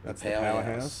 That's the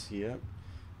powerhouse. Yep.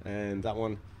 And that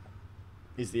one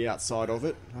is the outside of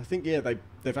it. I think, yeah,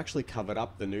 they've actually covered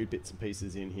up the nude bits and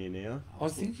pieces in here now. I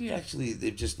think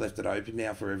they've just left it open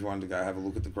now for everyone to go have a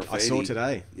look at the graffiti. I saw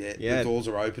today. Yeah, the doors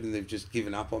are open and they've just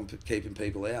given up on keeping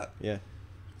people out. Yeah.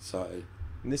 So,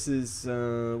 And this is,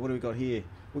 what do we got here?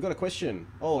 We've got a question.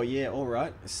 Oh, yeah, all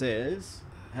right. It says,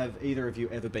 have either of you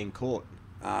ever been caught?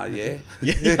 yeah.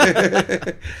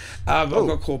 Yeah. I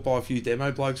got caught by a few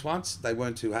demo blokes once. They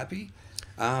weren't too happy.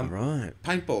 Right.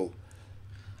 Paintball.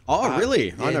 Oh,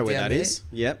 really? I yeah, know where down that there. is.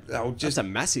 Yep. That's a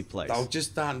massive place. They were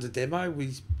just starting to demo.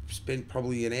 We spent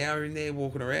probably an hour in there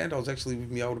walking around. I was actually with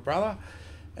my older brother,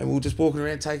 and we were just walking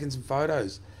around taking some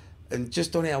photos. And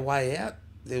just on our way out,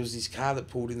 there was this car that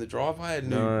pulled in the driveway, a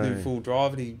new full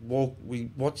drive, and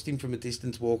we watched him from a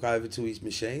distance walk over to his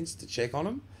machines to check on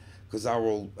them, because they were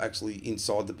all actually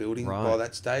inside the building by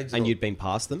that stage. And you'd been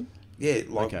past them? Yeah,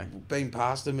 been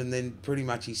past them, and then pretty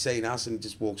much he seen us and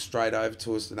just walked straight over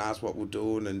to us and asked what we're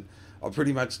doing. And I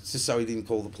pretty much, just so he didn't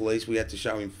call the police, we had to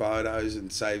show him photos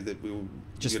and say that we were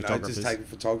just taking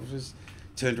photographers.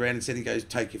 Turned around and said, he goes,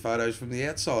 take your photos from the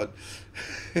outside.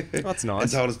 That's nice.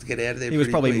 And told us to get out of there. He was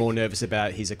probably quick. more nervous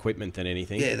about his equipment than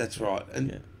anything. Yeah, that's right.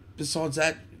 And besides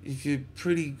that, if you're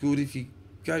pretty good, if you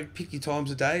go pick your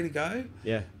times a day to go,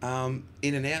 in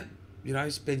and out,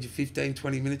 spend your 15,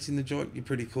 20 minutes in the joint, you're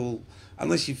pretty cool.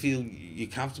 Unless you feel you're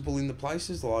comfortable in the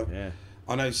places.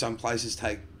 I know some places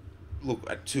take,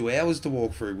 at 2 hours to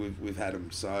walk through. We've had them,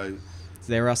 so...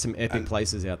 There are some epic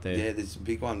places out there. Yeah, there's some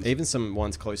big ones. Even some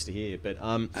ones close to here, but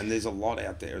and there's a lot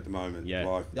out there at the moment.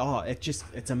 Yeah.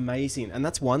 It's amazing, and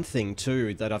that's one thing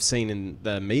too that I've seen in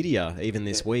the media, even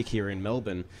this week here in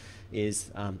Melbourne,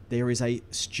 is there is a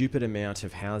stupid amount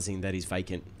of housing that is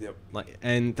vacant. Yep.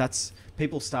 And that's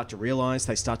people start to realise,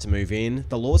 they start to move in.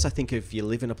 The laws, I think, if you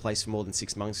live in a place for more than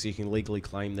 6 months, you can legally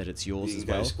claim that it's yours as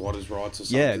well. Go squatters' rights or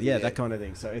something. Yeah, that kind of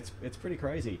thing. So it's pretty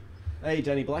crazy. Hey,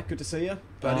 Danny Black, good to see you.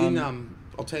 But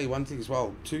I'll tell you one thing as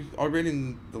well. I read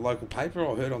in the local paper,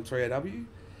 I heard on 3AW,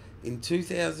 in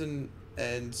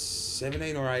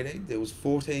 2017 or 18, there was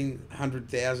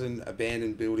 1,400,000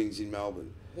 abandoned buildings in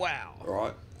Melbourne. Wow.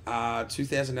 Right.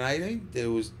 2018,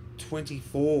 there was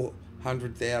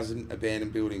 2,400,000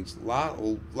 abandoned buildings.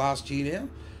 Last year now,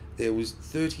 there was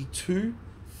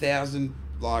 32,000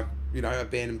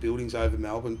 abandoned buildings over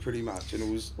Melbourne, pretty much, and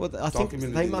it was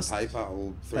documented in the paper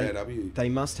or 3AW. They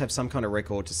must have some kind of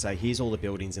record to say, here's all the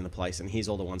buildings in the place, and here's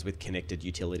all the ones with connected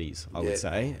utilities, I would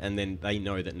say, and then they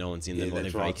know that no one's in them or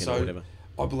they're vacant or whatever.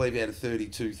 I believe out of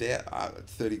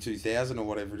 32,000 or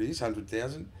whatever it is,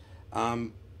 100,000,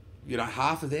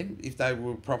 half of them, if they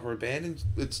were proper abandoned,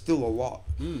 it's still a lot.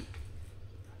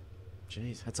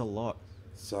 Jeez, that's a lot.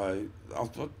 So, I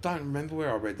don't remember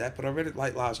where I read that, but I read it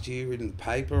late last year in the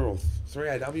paper or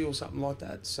 3AW or something like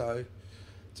that. So,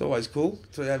 it's always cool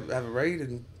to have a read.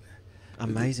 And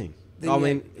amazing.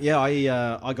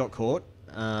 I got caught.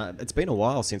 It's been a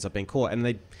while since I've been caught,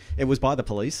 and it was by the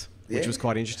police, which was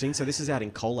quite interesting. So, this is out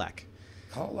in Colac.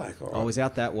 Colac, all right. I was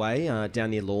out that way, down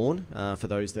near Lorne, for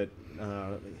those that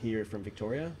hear from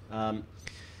Victoria.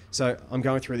 So, I'm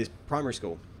going through this primary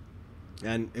school.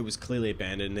 And it was clearly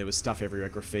abandoned. There was stuff everywhere,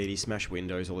 graffiti, smashed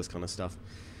windows, all this kind of stuff.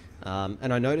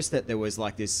 And I noticed that there was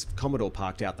like this Commodore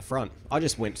parked out the front. I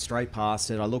just went straight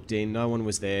past it. I looked in, no one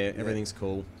was there. Everything's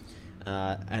cool.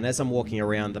 And as I'm walking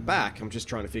around the back, I'm just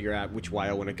trying to figure out which way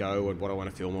I want to go and what I want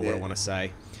to film and what I want to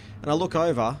say. And I look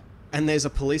over, and there's a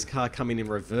police car coming in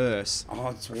reverse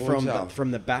from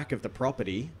the back of the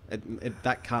property.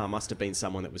 That car must have been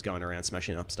someone that was going around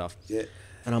smashing up stuff. Yeah.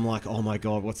 And I'm like, oh my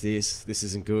God, what's this? This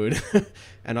isn't good.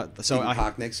 And Didn't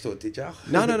park next to it, did you?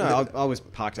 No. I was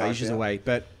parked ages out. away,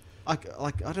 but I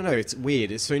don't know. It's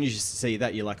weird. As soon as you see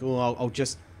that, you're like, oh, I'll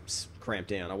just cramp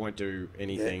down. I won't do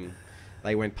anything. Yeah.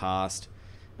 They went past,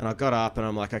 and I got up, and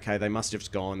I'm like, okay, they must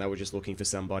have gone. They were just looking for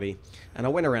somebody. And I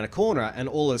went around a corner, and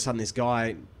all of a sudden, this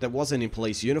guy that wasn't in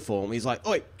police uniform, he's like,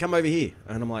 oi, come over here.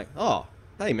 And I'm like, oh,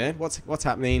 hey man, what's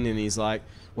happening? And he's like,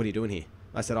 what are you doing here?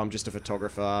 I said, I'm just a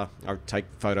photographer. I take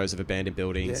photos of abandoned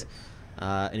buildings.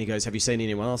 Yeah. And he goes, have you seen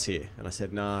anyone else here? And I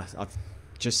said, nah, I've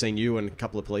just seen you and a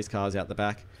couple of police cars out the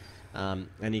back.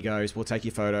 And he goes, we'll take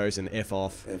your photos and F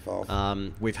off. F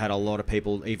off. We've had a lot of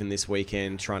people, even this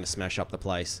weekend, trying to smash up the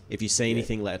place. If you see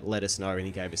anything, let us know. And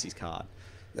he gave us his card.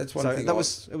 That's one thing. It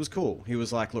was cool. He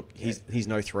was like, look, he's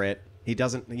no threat. He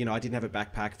doesn't, I didn't have a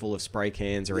backpack full of spray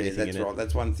cans or anything that's in right. it.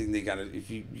 That's one thing they're going to,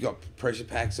 if you got pressure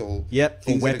packs or or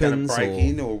things weapons that are going to break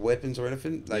in or weapons or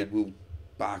anything, they will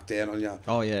bark down on you.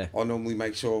 Oh, yeah. I normally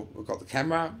make sure I've got the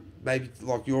camera, maybe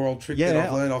like your old trick that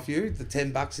I've learned off you, the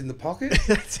 $10 in the pocket.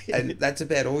 And that's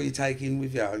about all you take in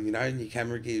with you, and your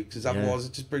camera gear, because otherwise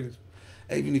it just brings,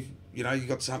 even if, you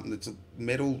got something that's a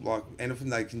metal, like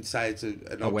anything, they can say it's an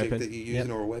object weapon that you're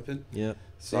using or a weapon. Yeah.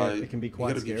 So it can be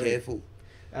quite you've got to be careful.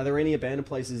 Are there any abandoned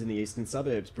places in the eastern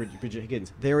suburbs, Bridget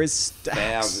Higgins? There is stacks.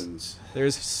 Thousands.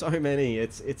 There's so many.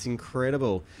 It's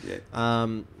incredible.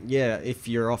 Yeah. If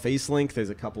you're off Eastlink, there's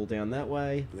a couple down that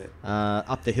way. Yeah.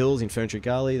 Up the hills in Ferntree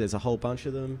Gully, there's a whole bunch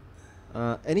of them.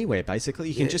 Anywhere, basically.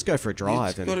 You can just go for a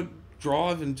drive. You've got to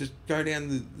drive and just go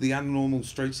down the unnormal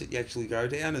streets that you actually go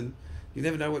down, and you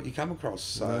never know what you come across.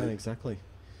 So. No, exactly.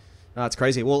 It's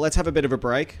crazy. Well, let's have a bit of a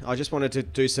break. I just wanted to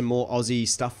do some more Aussie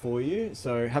stuff for you.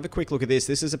 So have a quick look at this.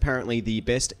 This is apparently the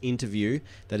best interview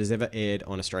that has ever aired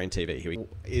on Australian TV.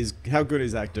 How good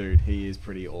is that dude? He is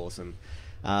pretty awesome.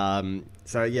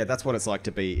 So yeah, that's what it's like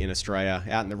to be in Australia,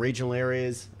 out in the regional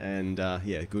areas, and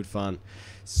good fun.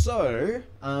 So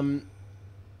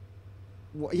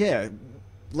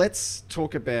let's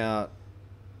talk about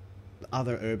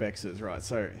other urbexes, right?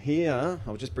 So here,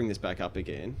 I'll just bring this back up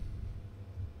again.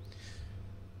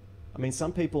 I mean,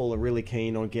 some people are really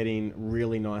keen on getting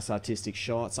really nice artistic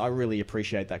shots. I really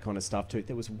appreciate that kind of stuff too.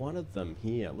 There was one of them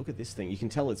here. Look at this thing. You can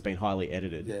tell it's been highly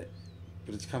edited. Yeah,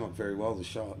 but it's come up very well, the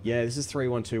shot. Yeah, this is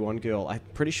 3121 girl. I'm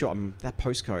pretty sure that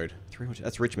postcode.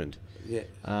 That's Richmond. Yeah.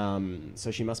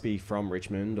 So she must be from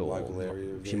Richmond, or local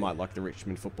area. She might like the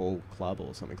Richmond Football Club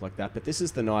or something like that. But this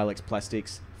is the Nilex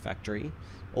Plastics factory.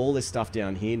 All this stuff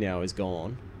down here now is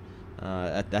gone.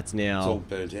 That's now... It's all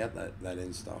burnt out, that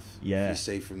end stuff. Yeah. You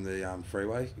see from the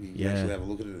freeway, you actually have a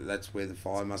look at it. That's where the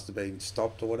fire must have been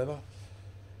stopped or whatever.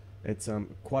 It's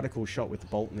quite a cool shot with the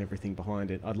bolt and everything behind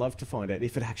it. I'd love to find out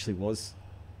if it actually was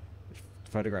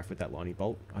photographed with that lining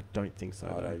bolt. I don't think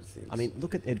so. I don't think so. I mean,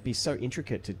 look at it'd be so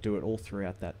intricate to do it all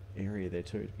throughout that area there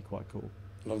too. It'd be quite cool.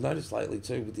 And I've noticed lately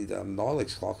too with the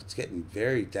Nilex clock, it's getting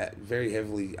very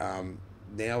heavily...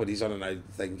 now it is, I don't know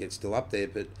if they can get still up there,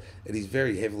 but it is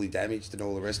very heavily damaged and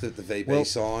all the rest of it, the VB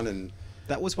sign. And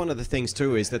that was one of the things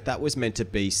too, is that was meant to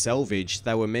be salvaged.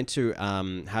 They were meant to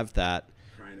have that...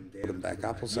 Crane them down and back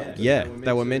up or something. Yeah,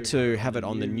 they were meant to have it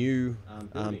on the new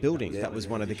building. That was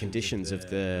one of the conditions of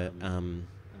the...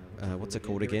 what's it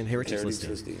called again? Heritage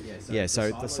listing. Yeah,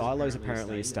 so the silos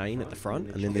apparently are staying at the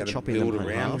front, and then they're chopping them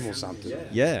in half. Or something.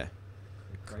 Yeah.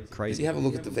 Crazy. Did you have a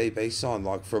look at the VB sign,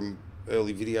 like from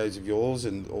early videos of yours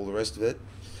and all the rest of it?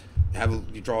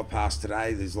 You drive past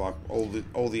today, there's like all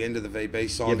the end of the VB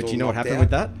signs. Yeah, but you know what happened out. with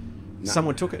that? No.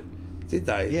 Someone took it. Did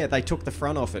they? Yeah, they took the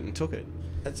front off it and took it.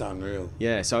 That's unreal.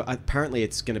 Yeah, so apparently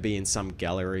it's going to be in some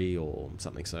gallery or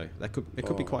something. So it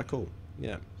could be quite cool.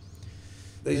 Yeah.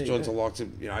 These joints I like to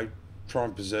try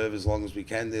and preserve as long as we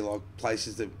can. They're like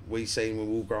places that we seen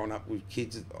when we were growing up with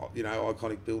kids.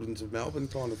 Iconic buildings of Melbourne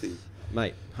kind of thing.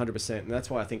 Mate, 100%. And that's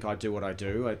why I think I do what I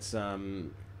do. It's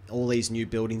all these new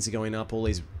buildings are going up, all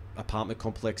these apartment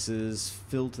complexes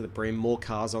filled to the brim, more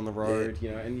cars on the road,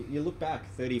 and you look back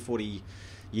 30, 40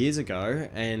 years ago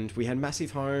and we had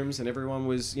massive homes and everyone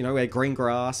was, we had green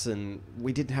grass and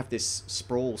we didn't have this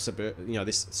sprawl,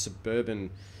 this suburban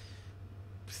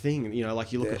thing,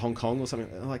 like you look at Hong Kong or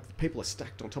something, like people are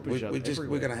stacked on top of each other.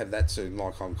 We're going to have that soon,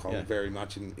 like Hong Kong, very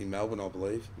much in Melbourne, I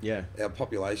believe. Yeah. Our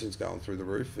population's going through the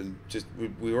roof, and just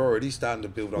we're already starting to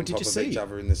build on top of each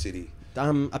other in the city.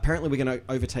 Apparently we're going to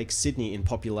overtake Sydney in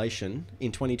population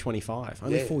in 2025,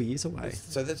 only 4 years away.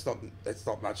 So that's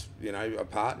not much,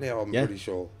 apart now, I'm pretty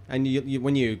sure. And you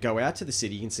when you go out to the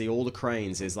city, you can see all the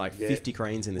cranes. There's like 50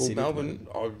 cranes in the city. Melbourne,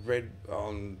 I read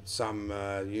on some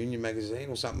Union magazine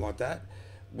or something like that,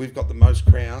 we've got the most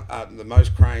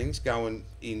cranes going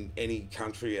in any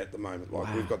country at the moment. Like,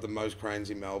 Wow. we've got the most cranes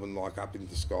in Melbourne, like up in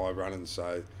the sky running.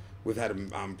 So we've had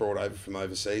them brought over from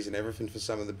overseas and everything for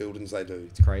some of the buildings they do.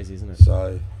 It's crazy, isn't it?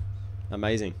 So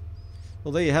Amazing.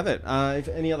 Well, there you have it. If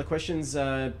any other questions,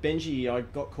 Benji, I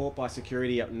got caught by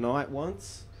security at night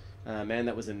once. Man,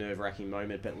 that was a nerve-wracking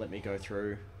moment, but let me go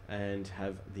through and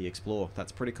have the Explore.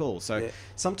 That's pretty cool. So Yeah.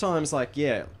 sometimes, like,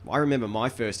 yeah, I remember my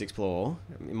first Explore.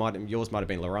 Yours might have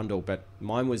been Larundel, but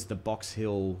mine was the Box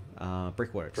Hill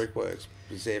Brickworks. Brickworks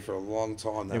was there for a long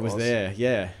time. That It was there,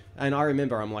 yeah. And I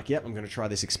remember I'm like, yep, I'm going to try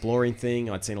this exploring thing.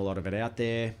 I'd seen a lot of it out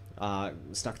there.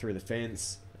 Stuck through the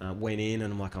fence, went in,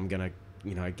 and I'm like, I'm going to,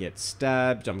 get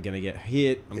stabbed. I'm going to get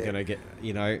hit. I'm going to get,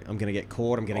 I'm going to get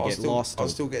caught. I'm going to get lost. I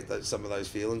still get some of those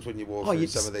feelings when you walk through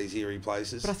some of these eerie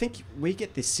places. But I think we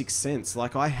get this sixth sense.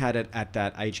 Like, I had it at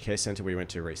that aged care centre we went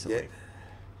to recently.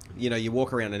 Yeah. You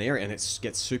walk around an area and it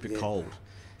gets super cold.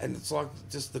 And it's like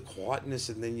just the quietness,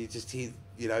 and then you just hear,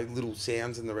 little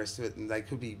sounds and the rest of it, and they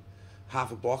could be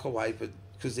half a block away, but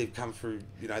because they've come through,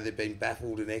 they've been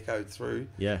baffled and echoed through.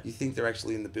 Yeah. You think they're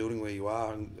actually in the building where you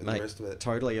are, and Mate, the rest of it.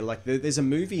 Totally. Like, there's a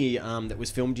movie that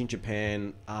was filmed in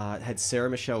Japan. It had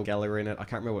Sarah Michelle Gellar in it. I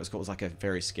can't remember what it's called. It was like a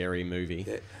very scary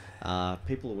movie. Yeah.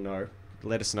 People will know.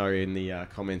 Let us know in the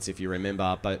comments if you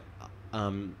remember. But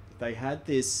they had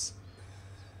this...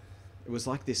 It was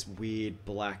like this weird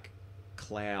black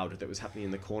cloud that was happening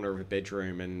in the corner of a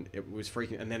bedroom, and it was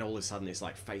freaking. And then all of a sudden, this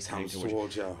like face hanging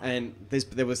towards you. And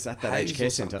there was at that aged care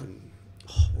centre.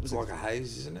 It's like a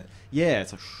haze, isn't it? Yeah,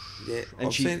 it's like. Yeah, and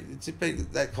it's been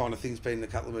that kind of thing's been in a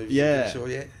couple of movies. Yeah, I'm sure.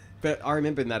 Yeah. But I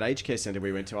remember in that aged care centre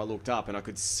we went to, I looked up and I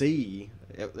could see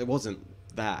it wasn't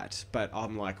that, but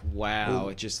I'm like, wow, Well,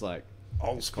 it just like.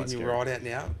 I'll spin you right out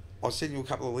now. I sent you a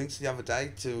couple of links the other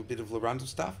day to a bit of Larundel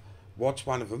stuff. Watch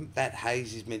one of them. That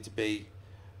haze is meant to be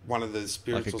one of the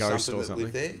spirits like or something that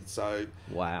live there. So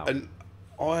wow. And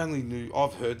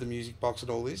I've heard the music box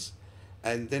and all this,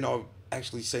 and then I've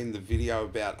actually seen the video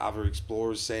about other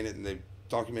explorers seeing it, and they've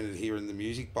documented here in the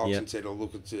music box and said, "Oh,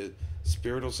 look, it's a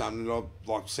spirit or something." And I've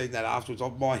like seen that afterwards.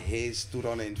 My hair stood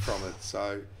on end from it.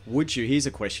 So would you? Here's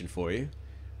a question for you: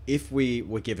 if we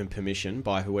were given permission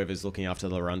by whoever's looking after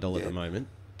Larundel at the moment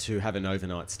to have an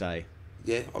overnight stay.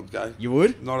 Yeah, I'd go. You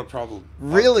would? Not a problem.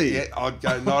 Really? I'd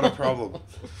go. Not a problem.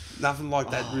 Nothing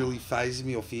like that really phases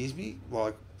me or fears me.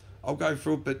 Like, I'll go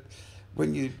through it, but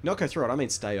when you... Not go through it, I mean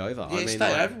stay over. Yeah, I mean,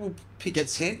 stay over. We'll pitch a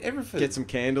tent, everything. Get some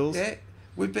candles. Yeah.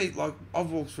 We'd be, like,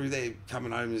 I've walked through there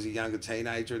coming home as a younger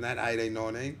teenager and that, 18,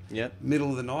 19. Yep.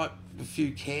 Middle of the night, a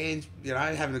few cans,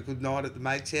 having a good night at the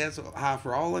mate's house, half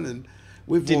rolling, and...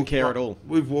 Didn't care at all.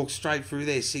 We've walked straight through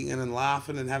there singing and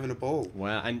laughing and having a ball.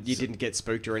 Wow, and you didn't get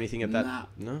spooked or anything at that?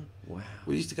 No? Wow.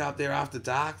 We used to go up there after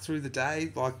dark through the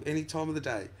day, like any time of the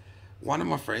day. One of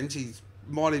my friends, he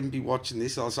might even be watching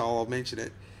this, so I'll mention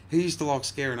it. He used to like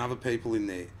scaring other people in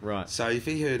there. Right. So if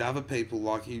he heard other people,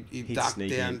 like he'd duck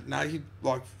down. In. No, he'd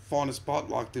like find a spot,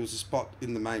 like there was a spot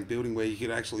in the main building where you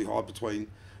could actually hide between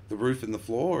the roof and the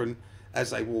floor, and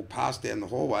as they walk past down the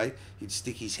hallway, he'd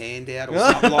stick his hand out or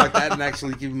something like that and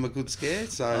actually give them a good scare.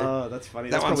 So that's funny.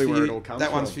 That's probably where it all comes from.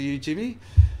 That one's for you, Jimmy.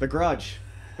 The Grudge.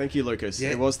 Thank you, Lucas.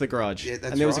 Yeah. It was The Grudge. Yeah,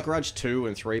 that's and there was right. a Grudge 2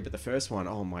 and 3, but the first one,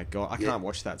 oh my God, I can't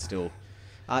watch that still.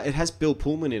 It has Bill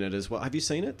Pullman in it as well. Have you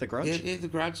seen it, The Grudge? Yeah, The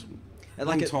Grudge.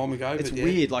 Like Time ago. It's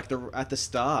weird. Like at the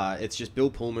start, it's just Bill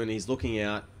Pullman. He's looking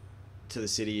out to the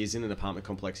city. He's in an apartment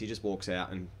complex. He just walks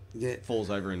out and falls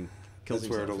over and kills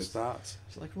himself. That's where it all starts.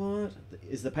 It's like, what?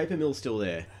 Is the paper mill still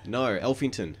there? No,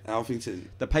 Elphington.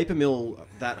 The paper mill,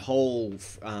 that whole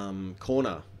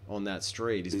corner on that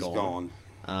street is gone.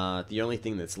 The only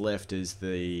thing that's left is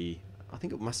I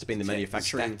think it must have been the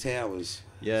manufacturing. The stack towers.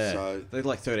 Yeah. So they're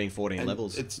like 13, 14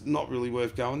 levels. It's not really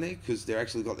worth going there because they're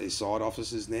actually got their side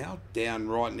offices now down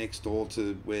right next door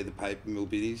to where the paper mill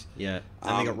bit is. Yeah.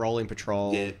 And they got rolling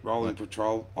patrol. Yeah, rolling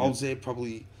patrol. I was there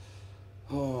probably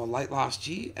late last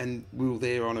year, and we were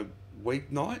there on a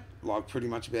weeknight, like pretty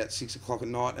much about 6 o'clock at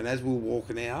night. And as we were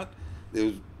walking out, there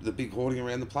was the big hoarding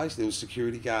around the place. There was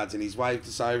security guards, and he's waved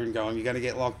us over and going, "You're going to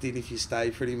get locked in if you stay,"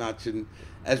 pretty much. And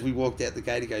as we walked out the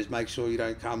gate, he goes, "Make sure you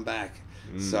don't come back."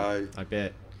 So I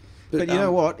bet. But you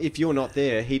know what? If you're not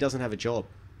there, he doesn't have a job.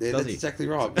 Yeah, does that's he? exactly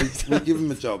right. We give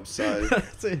him a job. So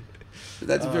that's it. But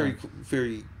that's a very,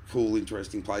 very cool,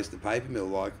 interesting place. The paper mill,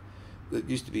 like, it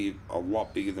used to be a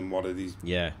lot bigger than what it is.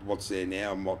 Yeah. What's there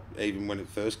now, and even when it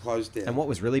first closed down. And what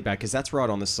was really bad, because that's right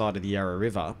on the side of the Yarra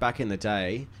River. Back in the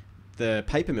day, the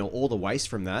paper mill, all the waste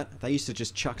from that, they used to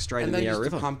just chuck straight in they the Yarra used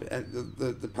to River. pump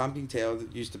the pumping tower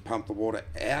that used to pump the water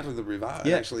out of the river and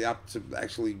Yeah. actually up to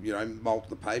actually malt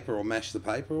the paper or mash the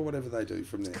paper or whatever they do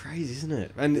from there. Crazy, isn't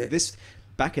it? And Yeah. this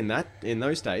back in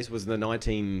those days was the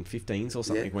 1915s or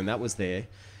something Yeah. when that was there.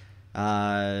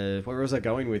 Where was I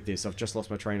going with this? I've just lost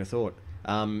my train of thought.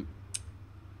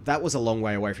 That was a long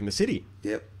way away from the city.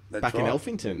 Yep. That's Back in right.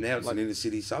 Elphington. Now it's Like- an inner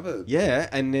city suburb. Yeah,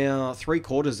 and now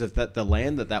 3/4 of the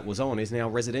land that was on is now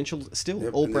residential still,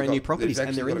 Yep, all and they've brand new got- properties, they've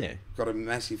and they're actually in there. got a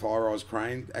massive high-rise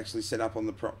crane actually set up on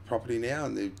the property now,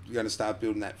 and they're going to start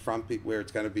building that front bit where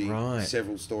it's going to be Right.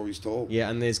 several stories tall. Yeah,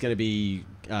 and there's going to be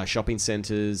shopping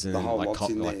centres and whole like lot's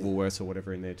in like there. Woolworths or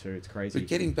whatever in there too. It's crazy. But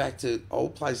getting back to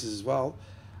old places as well,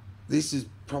 this is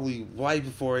probably way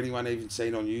before anyone even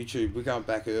seen on YouTube. We're going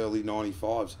back early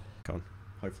 95s. Con.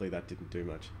 Hopefully that didn't do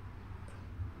much.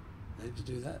 How did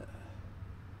you do that?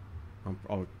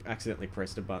 I accidentally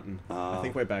pressed a button. I Oh.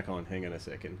 think we're back on. Hang on a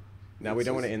second. No, we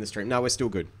don't want to end the stream. No, we're still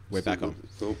good. We're back on.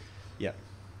 Cool. Yeah.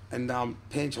 And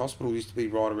Panch Hospital used to be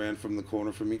right around from the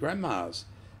corner from my grandma's.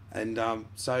 And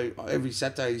so every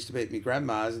Saturday I used to be at my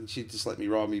grandma's and she'd just let me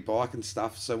ride my bike and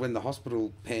stuff. So when the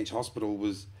hospital, Panch Hospital,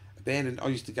 was abandoned, I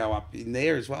used to go up in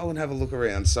there as well and have a look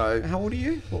around. So How old are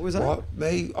you? What was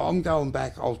that? I'm going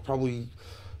back, I was probably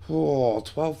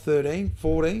 12, 13,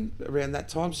 14, around that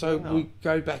time. So Wow. we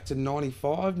go back to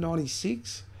 95,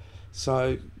 96.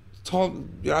 So time,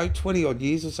 20 odd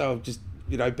years or so of just,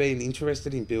 being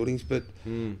interested in buildings. But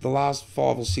the last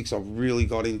 5 or 6, I've really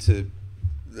got into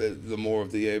the more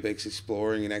of the urbex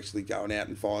exploring and actually going out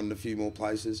and finding a few more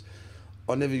places.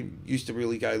 I never used to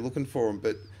really go looking for them,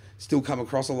 but still come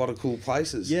across a lot of cool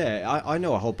places. Yeah, I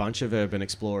know a whole bunch of urban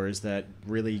explorers that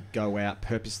really go out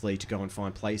purposely to go and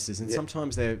find places, and Yep.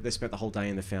 sometimes they spent the whole day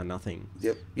and they found nothing.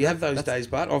 Yep. You have those days,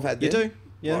 but I've had You them. do,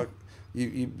 yeah. Like,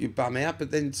 you bum out,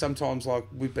 but then sometimes, like,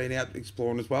 we've been out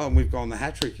exploring as well, and we've gone the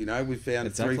hat trick, We've found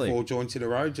Exactly. 3-4 joints in a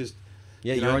row, just...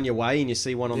 Yeah, you you're know, on your way and you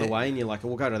see one on the Yeah. way and you're like,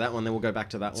 we'll go to that one, then we'll go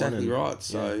back to that one. Exactly and, right.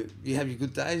 So you have your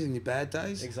good days and your bad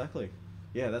days. Exactly.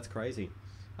 Yeah, that's crazy.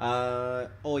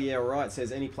 Oh yeah, right.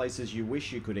 Says any places you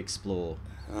wish you could explore.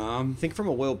 Think from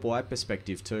a worldwide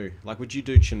perspective too. Like, would you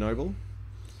do Chernobyl?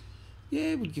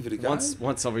 Yeah, we'd give it a go.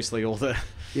 Once obviously all the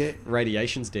Yeah.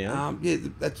 radiation's down.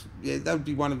 That would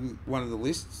be one of the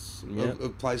lists Yep.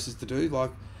 of places to do.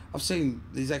 Like, I've seen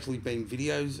there's actually been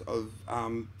videos of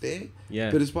there.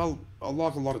 Yeah. But as well, I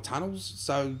like a lot of tunnels.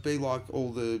 So it'd be like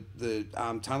all the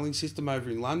tunnelling system over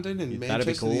in London and That'd be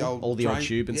Manchester. cool. The old All the old train-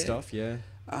 tube and yeah. stuff. Yeah.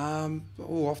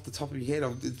 Off the top of your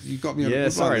head, you got me on a Yeah.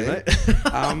 good Sorry, one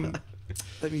there. mate.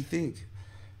 Let me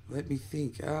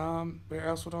think. Where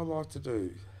else would I like to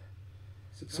do?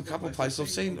 There's a couple of places I've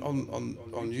seen on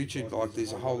YouTube. Like,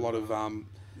 there's a whole lot of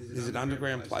there's an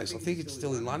underground place. I think it's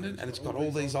still in London, and it's got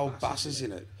all these old buses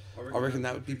in it. I reckon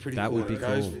that would be pretty. That cool. would be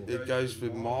cool. It goes for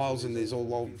miles, and there's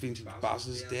all old vintage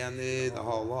buses down there. The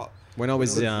whole lot. When I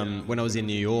was in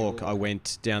New York, I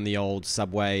went down the old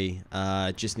subway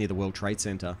just near the World Trade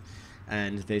Center,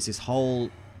 and there's this whole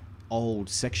old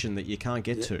section that you can't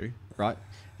get to. Right,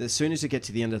 as soon as you get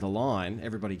to the end of the line,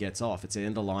 everybody gets off. It's the end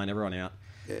of the line, everyone out,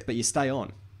 Yeah. but you stay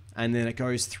on, and then it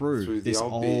goes through the this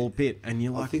old old bit, and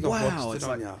you're I like, think I've wow, watched it's it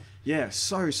on like, ya. yeah,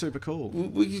 so super cool.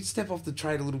 We could step off the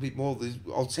train a little bit more.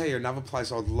 I'll tell you another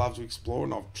place I'd love to explore,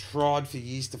 and I've tried for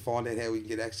years to find out how we can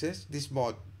get access. This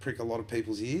might prick a lot of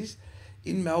people's ears.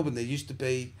 In Melbourne, there used to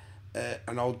be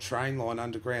an old train line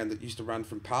underground that used to run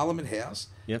from Parliament House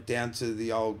Yep. down to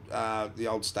the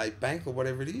old State Bank or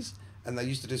whatever it is, and they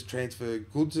used to just transfer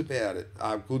goods about it,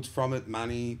 goods from it,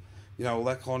 money, all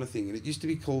that kind of thing. And it used to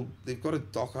be called, they've got a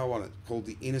doco on it called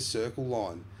the Inner Circle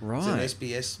Line. Right. It's an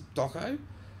SBS doco.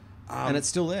 And it's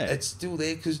still there. It's still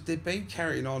there because they've been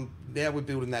carrying on. Now we're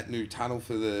building that new tunnel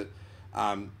for the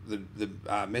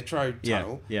metro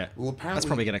tunnel. Yeah. Well, apparently That's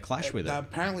probably going to clash with it.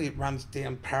 Apparently, it runs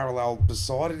down parallel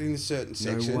beside it in a certain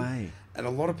section. No way. And a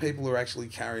lot of people are actually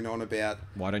carrying on about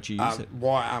Why don't you use it?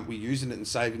 why aren't we using it and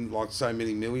saving like so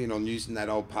many million on using that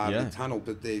old part Yeah. of the tunnel?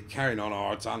 But they're carrying on.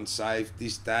 Oh, it's unsafe.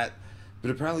 This, that.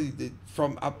 But apparently,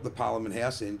 from up the Parliament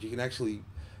House end, you can actually,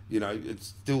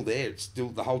 it's still there. It's still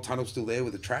the whole tunnel's still there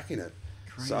with a track in it.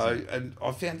 Crazy. So, and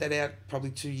I found that out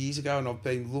probably 2 years ago, and I've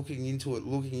been looking into it.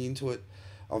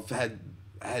 I've had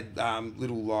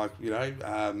little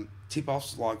tip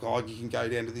offs like, oh, you can go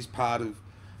down to this part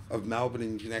of Melbourne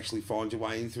and you can actually find your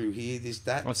way in through here, this,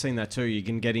 that. I've seen that too. You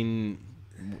can get in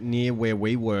near where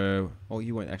we were. Well,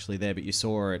 you weren't actually there, but you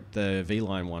saw it, the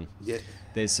V-Line one. Yeah.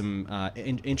 There's some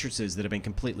entrances that have been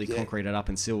completely Yeah. concreted up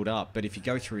and sealed up. But if you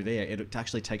go through there, it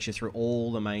actually takes you through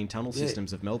all the main tunnel Yeah.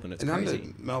 systems of Melbourne. It's and crazy.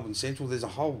 under Melbourne Central, there's a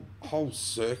whole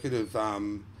circuit of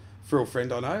for a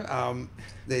friend I know.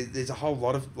 There's a whole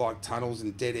lot of like tunnels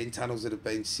and dead end tunnels that have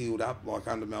been sealed up, like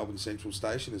under Melbourne Central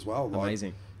Station as well. Like,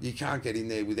 Amazing. You can't get in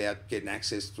there without getting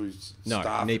access through No,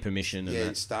 staff. you need permission. And Yeah, that.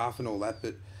 and staff and all that.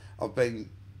 But I've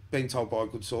been told by a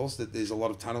good source that there's a lot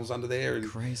of tunnels under there, and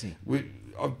Crazy.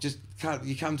 I just can't.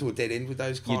 You come to a dead end with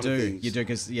those kind of things. You do,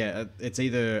 because it's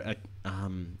either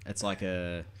it's like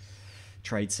a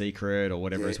trade secret or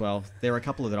whatever as well. There are a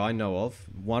couple that I know of.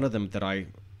 One of them that I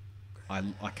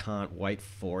can't wait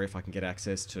for, if I can get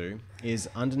access to, is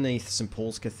underneath St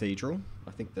Paul's Cathedral.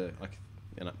 I think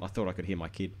I thought I could hear my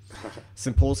kid.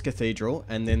 St Paul's Cathedral,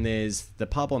 and then there's the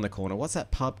pub on the corner. What's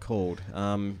that pub called?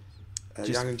 Young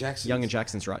and Jackson's. Young and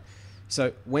Jackson's, right.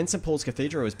 So when St Paul's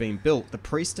Cathedral was being built, the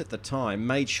priest at the time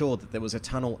made sure that there was a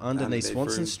tunnel underneath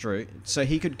Swanston Street, so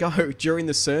he could go during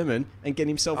the sermon and get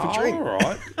himself a drink. All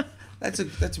right. That's a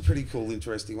pretty cool,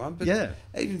 interesting one. But Yeah.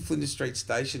 even Flinders Street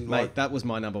Station, Mate, like, that was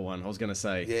my number one. I was going to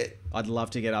say, Yeah. I'd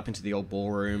love to get up into the old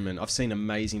ballroom, and I've seen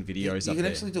amazing videos you up can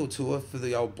there. actually do a tour for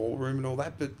the old ballroom and all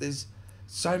that, but there's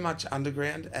so much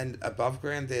underground and above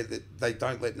ground there that they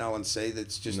don't let no one see.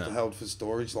 That's just No. held for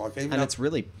storage. Like even And up, it's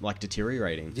really like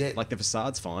deteriorating. Yeah. Like the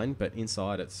facade's fine, but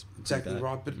inside it's pretty exactly bad.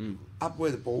 right. But up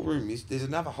where the ballroom is, there's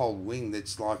another whole wing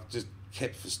that's like just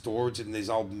kept for storage, and there's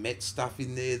old Met stuff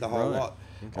in there, the whole Right. lot.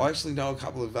 Okay. I actually know a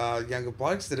couple of younger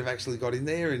blokes that have actually got in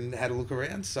there and had a look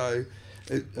around. So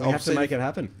We have to make it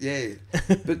happen. Yeah,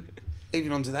 but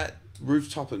even onto that,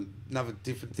 rooftop and another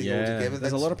different thing Yeah, altogether.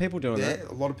 there's a lot of people doing that.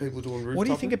 Yeah, a lot of people doing rooftop. What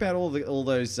do you think about all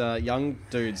those young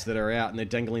dudes that are out and they're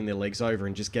dangling their legs over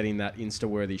and just getting that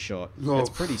Insta-worthy shot? Oh. It's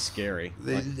pretty scary.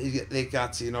 They're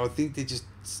gutsy, and I think they're just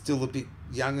still a bit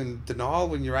young and denial.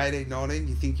 When you're 18, 19,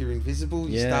 you think you're invisible.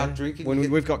 You start drinking. When you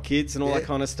get- we've got kids and all Yeah. that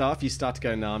kind of stuff, you start to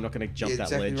go, no, I'm not going to jump that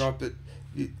exactly ledge. right. But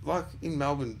like in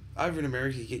Melbourne, over in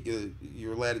America,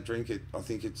 you're allowed to drink at, I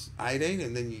think it's 18,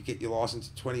 and then you get your license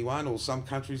at 21, or some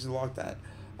countries are like that.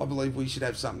 I believe we should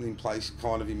have something in place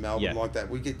kind of in Melbourne Yeah. like that.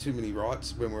 We get too many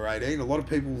rights when we're 18. A lot of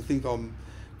people will think I'm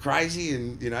crazy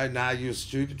and, you're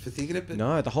stupid for thinking it. But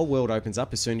No, the whole world opens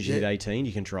up as soon as you hit Yeah. 18.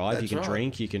 You can drive, you That's can right.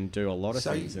 drink, you can do a lot of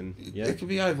so things. And yeah, it can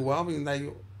be overwhelming.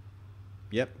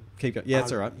 yep, keep going. Yeah,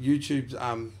 it's all right. YouTube's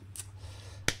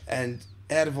and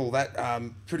out of all that,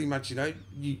 pretty much,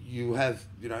 you have,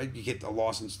 you get a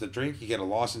license to drink, you get a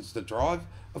license to drive.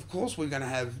 Of course, we're going to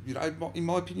have, in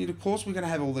my opinion, of course, we're going to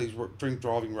have all these drink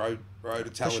driving road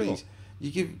fatalities. sure. You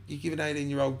give an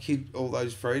 18-year-old kid all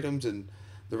those freedoms, and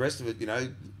the rest of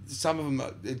it, some of them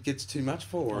it gets too much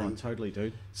for. Oh, and totally,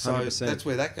 dude. so 100%. that's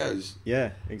where that goes.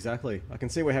 Yeah, exactly. I can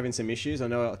see we're having some issues. I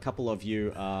know a couple of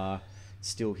you are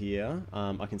still here.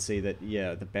 I can see that,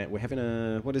 the band, we're having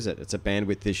what is it? It's a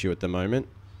bandwidth issue at the moment.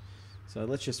 So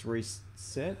let's just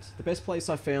reset. The best place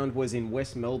I found was in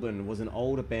West Melbourne, was an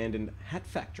old abandoned hat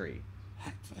factory.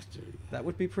 Hat factory. That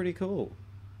would be pretty cool.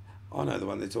 I know the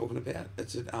one they're talking about.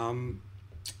 It's at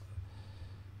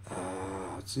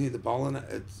it's near the bowling.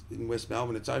 It's in West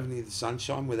Melbourne. It's over near the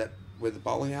Sunshine, where the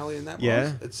bowling alley and that Yeah.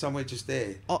 was. It's somewhere just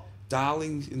there. Oh,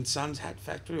 Darling and Sons Hat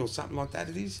Factory or something like that.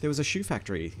 It is. there was a shoe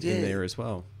factory Yeah. in there as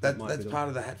well. That's Might be the- part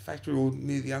of the hat factory, or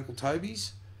near the Uncle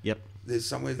Toby's. Yep. There's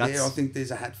somewhere That's- there. I think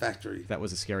there's a hat factory. That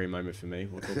was a scary moment for me.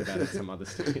 We'll talk about it some other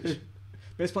stage.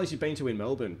 Best place you've been to in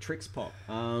Melbourne? Tricks Pop.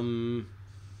 In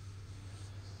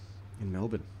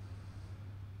Melbourne.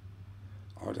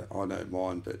 I know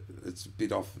mine, but it's a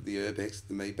bit off the Urbex,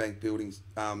 the Meadbank Building's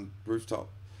rooftop.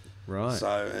 Right.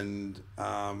 So, and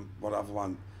what other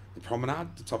one? The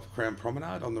Promenade, the top of Crown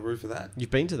Promenade, on the roof of that. You've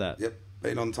been to that? Yep,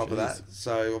 been on top of Jeez. that.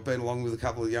 So I've been along with a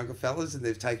couple of younger fellas, and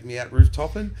they've taken me out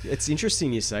rooftopping. It's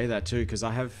interesting you say that too, because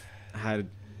I have had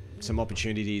some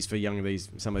opportunities for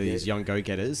some of these young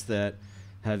go-getters that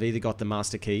have either got the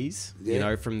master keys,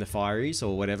 from the fireys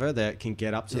or whatever, that can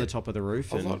get up to the top of the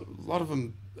roof. A And lot of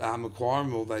them acquire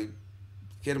them, or they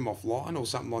get them offline or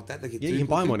something like that. They get you can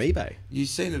buy them on eBay. You've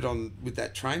seen it with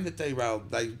that train that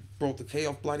derailed. They brought the key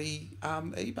off bloody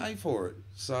eBay for it.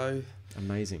 So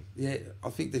Amazing. yeah, I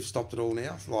think they've stopped it all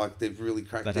now. Like they've really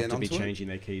cracked They'd down have to be onto it. changing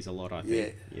their keys a lot, I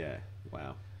think. Yeah.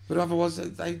 Wow. But otherwise,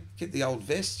 they get the old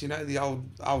vest, the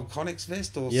old Connex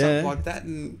vest or Yeah. something like that.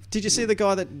 And Did you see the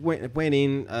guy that went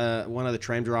in? One of the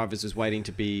tram drivers was waiting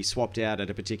to be swapped out at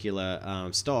a particular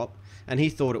stop, and he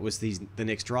thought it was the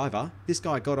next driver. This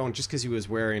guy got on just because he was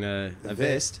wearing a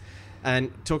vest,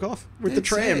 and took off with the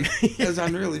tram. That was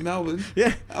unreal in Melbourne.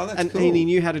 Yeah, Oh, that's and cool. he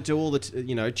knew how to do all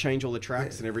the, change all the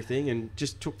tracks and everything, and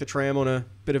just took the tram on a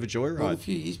bit of a joyride. Well, a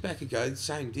few years back ago,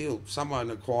 same deal. Someone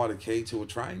acquired a key to a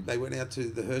train. They went out to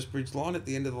the Hurstbridge line at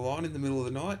the end of the line in the middle of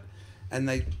the night, and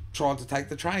they tried to take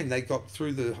the train. They got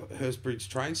through the Hurstbridge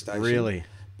train station. Really?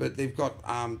 But they've got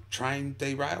train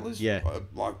derailers. Yeah.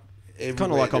 Like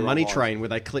Kind of like on they're Money lights. Train where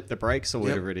they clip the brakes or Yep.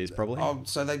 whatever it is, probably.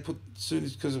 So they put, soon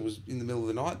as, because it was in the middle of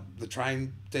the night, the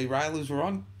train derailers were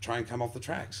on, train come off the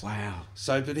tracks. Wow.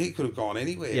 So, but he could have gone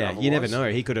anywhere. Yeah, you never otherwise.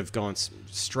 know. He could have gone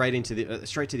straight into the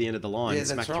straight to the end of the line, Yeah, and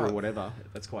that's smacked through right. or whatever.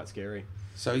 That's quite scary.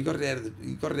 So he got it out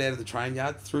of the train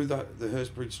yard through the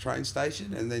Hurstbridge train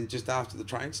station, and then just after the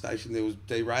train station there was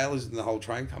derailers and the whole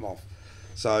train come off.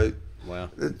 So Wow.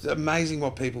 it's amazing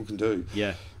what people can do,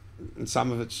 Yeah. and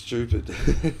some of it's stupid.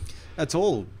 That's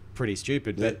all pretty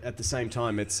stupid, but Yeah. at the same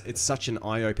time, it's such an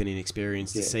eye-opening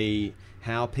experience to Yeah. see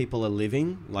how people are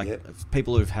living. Like Yeah.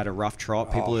 people who've had a rough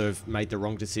trot, people Oh. who have made the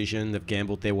wrong decision, they've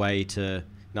gambled their way to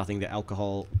nothing. The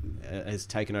alcohol has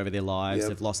taken over their lives. Yep.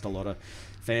 They've lost a lot of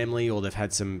family, or they've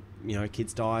had some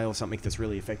kids die or something that's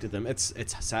really affected them. It's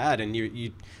sad, and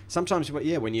you sometimes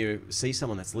when you see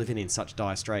someone that's living in such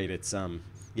dire strait, it's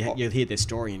you hear their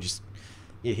story and just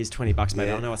here's $20, mate.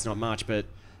 Yeah. I know it's not much, but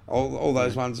all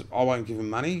those ones, I won't give them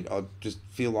money. I just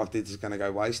feel like they're just going to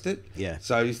go waste it. Yeah.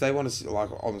 So if they want to, like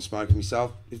I'm a smoker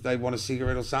myself, if they want a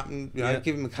cigarette or something, Yeah.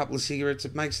 give them a couple of cigarettes.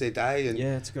 It makes their day, and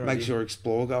Yeah, it's a good makes idea. your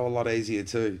explore go a lot easier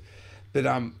too. But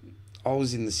I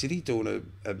was in the city doing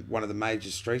one of the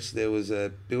major streets. There was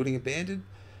a building abandoned.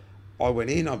 I went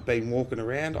in. I've been walking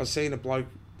around. I seen a bloke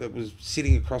that was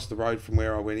sitting across the road from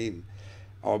where I went in.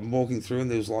 I'm walking through, and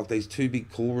there was like these two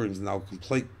big cool rooms, and they were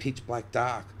complete pitch black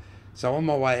dark. So on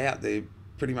my way out there,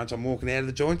 pretty much I'm walking out of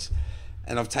the joints,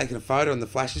 and I've taken a photo, and the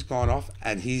flash has gone off,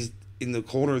 and he's in the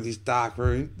corner of this dark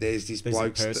room. There's this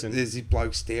bloke. person. There's this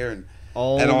bloke staring.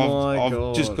 Oh And my I've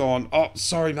God. just gone, oh,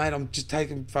 sorry, mate, I'm just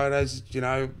taking photos,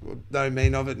 no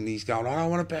mean of it. And he's going, I don't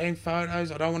want to be in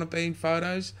photos. I don't want to be in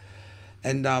photos.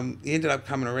 And he ended up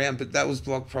coming around, but that was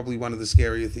like probably one of the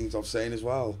scarier things I've seen as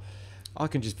well. I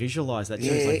can just visualize that.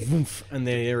 Yeah. It's like, woof, and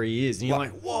there he is. And you're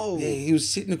like, whoa. Yeah, he was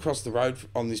sitting across the road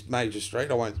on this major street.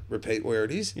 I won't repeat where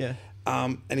it is. Yeah.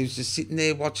 And he was just sitting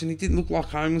there watching. He didn't look like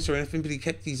homeless or anything, but he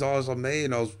kept his eyes on me,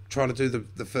 and I was trying to do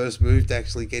the first move to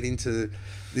actually get into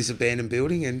this abandoned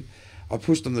building, and I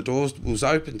pushed on the doors, it was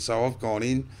open, so I've gone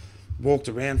in, walked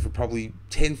around for probably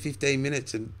 10, 15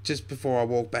 minutes, and just before I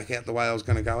walked back out the way I was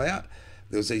going to go out,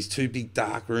 there was these two big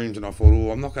dark rooms, and I thought,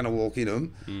 oh, I'm not going to walk in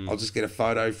them. I'll just get a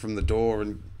photo from the door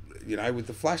and, with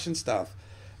the flash and stuff.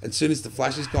 As soon as the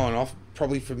flash has gone off,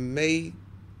 probably from me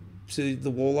to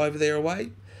the wall over there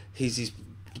away, here's this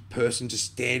person just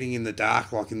standing in the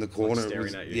dark, like in the corner.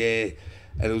 staring at you. Yeah,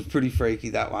 and it was pretty freaky,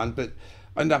 that one. But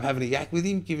I ended up having a yak with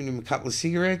him, giving him a couple of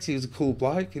cigarettes. He was a cool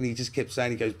bloke, and he just kept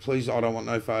saying, he goes, please, I don't want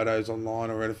no photos online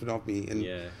or anything of me. And,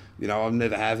 Yeah. I've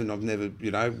never have, and I've never,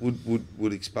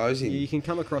 would expose him. You can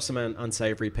come across some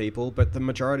unsavory people, but the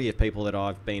majority of people that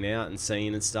I've been out and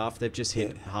seen and stuff, they've just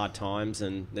hit hard times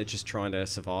and they're just trying to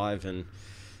survive. And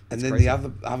then crazy. the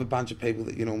other bunch of people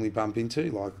that you normally bump into,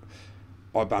 like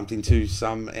I bumped into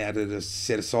some out at a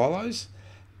set of silos,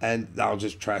 and they were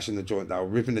just trashing the joint. They were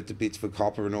ripping it to bits for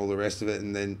copper and all the rest of it,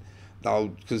 and then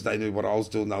because they knew what I was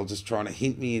doing, they were just trying to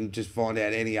hint me and just find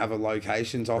out any other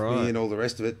locations off Right. me and all the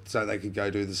rest of it, so they could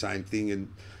go do the same thing.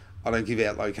 And I don't give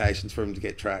out locations for them to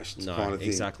get trashed, no, kind of thing.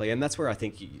 exactly. And that's where I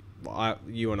think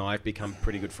you and I have become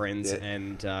pretty good friends Yeah.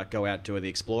 and go out do the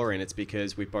explorer, and it's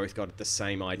because we've both got the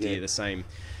same idea, Yeah. the same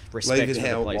respect Leave it for the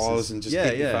how it places. was and just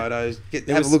get your photos, There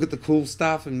have was- a look at the cool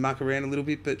stuff and muck around a little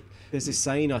bit, but There's this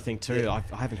saying, I think, too. Yeah.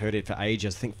 I haven't heard it for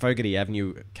ages. I think Fogarty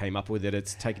Avenue came up with it.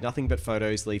 It's take nothing but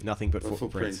photos, leave nothing but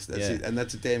footprints. That's yeah. it, and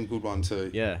that's a damn good one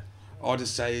too. Yeah. I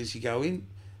just say as you go in,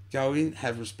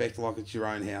 have respect like it's your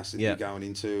own house that Yeah. you're going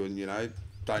into, and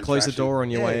don't Close the trash door it. on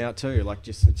your Yeah. way out too. Like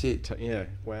just That's it. Yeah.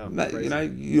 Wow. Mate,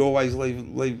 crazy. you always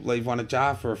leave one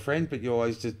ajar for a friend, but you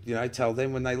always just tell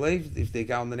them when they leave, if they're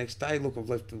going the next day, look, I've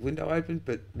left the window open,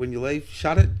 but when you leave,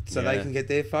 shut it so they Yeah. can get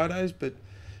their photos.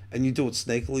 And you do it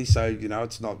sneakily, so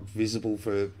it's not visible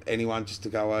for anyone just to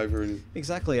go over and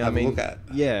Exactly. have I mean, a look at.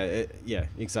 yeah,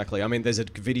 exactly. I mean, there's a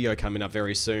video coming up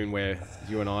very soon where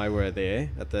you and I were there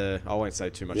at the. I won't say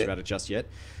too much Yeah. about it just yet,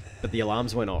 but the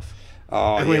alarms went off,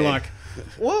 Oh, and yeah. we're like,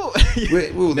 "Whoa!"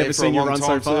 We were there Never for a seen you long run so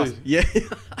time fast. too. Yeah.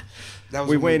 That was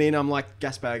We when went in. I'm like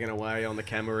gas bagging away on the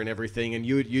camera and everything, and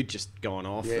you'd just gone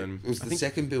off. Yeah, and it was I the think-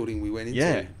 second building we went into.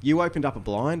 Yeah, you opened up a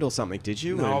blind or something, did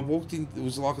you? No, I And- walked in. It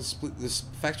was like a split. The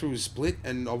factory was split,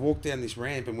 and I walked down this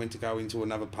ramp and went to go into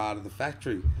another part of the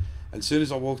factory. And as soon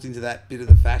as I walked into that bit of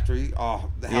the factory,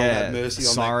 hell have mercy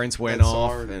on sirens that, went that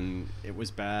off, siren. and it was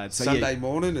bad. So Sunday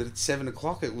morning at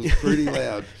 7:00, it was pretty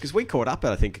loud. because we caught up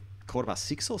at I think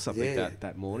 6:15 or something Yeah.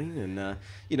 that morning, and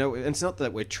it's not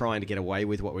that we're trying to get away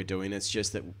with what we're doing. It's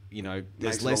just that there's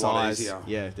Makes it a less lot eyes. easier.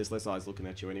 Yeah, there's less eyes looking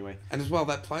at you anyway. And as well,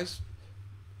 that place,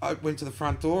 I went to the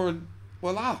front door and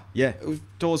voila. Yeah, It was,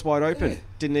 doors wide open. Yeah.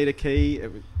 Didn't need a key.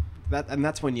 that, and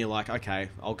that's when you're like, okay,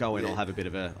 I'll go in, Yeah. I'll have a bit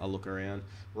of a look around.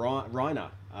 Reiner,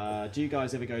 do you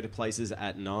guys ever go to places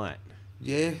at night?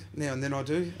 Yeah, now and then I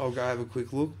do. I'll go have a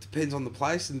quick look. Depends on the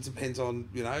place and depends on,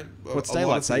 you know... Well, it's a lot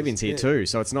daylight of things. savings here Yeah. too,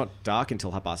 so it's not dark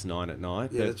until 9:30 at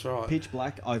night. Yeah, but that's right. Pitch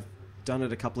black, I've done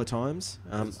it a couple of times.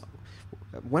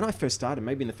 When I first started,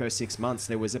 maybe in the first 6 months,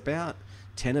 there was about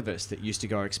 10 of us that used to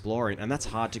go exploring, and that's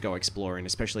hard to go exploring,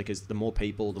 especially because the more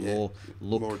people, the more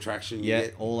look, more attraction you yeah,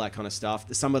 get. all that kind of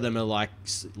stuff. Some of them are like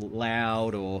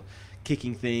loud or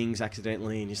kicking things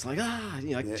accidentally, and you're just like,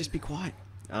 just be quiet.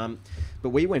 But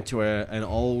we went to an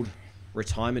old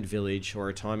retirement village or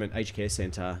retirement aged care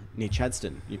centre near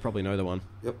Chadstone. You probably know the one.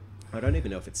 Yep. I don't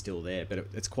even know if it's still there, but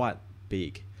it's quite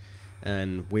big.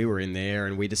 And we were in there,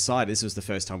 and we decided this was the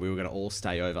first time we were going to all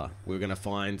stay over. We were going to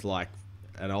find like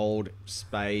an old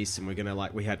space, and we're going to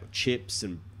we had chips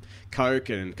and Coke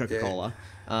and Coca-Cola,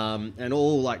 and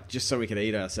all like just so we could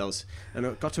eat ourselves. And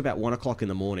it got to about 1 o'clock in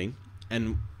the morning,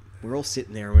 and we're all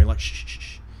sitting there, and we're like, shh, shh,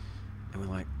 shh. And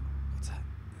we're like, what's that?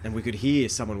 And we could hear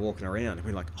someone walking around, and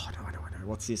we're like, oh, no, I know.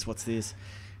 What's this?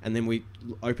 And then we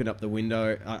opened up the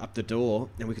window, up the door,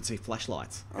 and we could see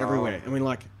flashlights everywhere. And we're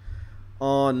like,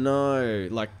 oh no,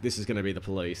 like this is going to be the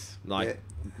police.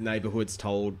 Neighborhoods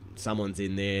told someone's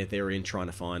in there, they're in trying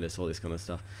to find us, all this kind of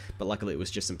stuff. But luckily it was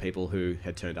just some people who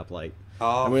had turned up late.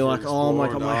 And we're like, oh my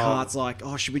God, my heart's like,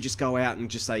 oh, should we just go out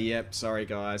and just say, yep, sorry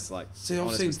guys. Like, see,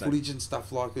 I've seen footage and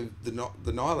stuff like of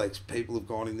the Nilex. People have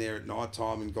gone in there at night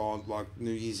time and gone like New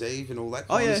Year's Eve and all that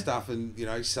kind of stuff,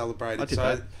 and celebrated.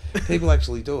 So people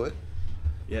actually do it.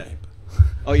 Yeah.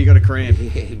 Oh, you got a cramp.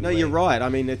 Yeah, no, you're right. I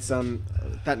mean, it's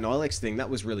that Nilex thing, that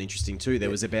was really interesting too.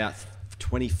 There was about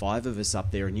 25 of us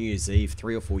up there on New Year's Eve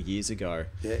 3 or 4 years ago.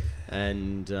 Yeah.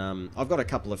 And I've got a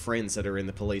couple of friends that are in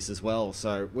the police as well.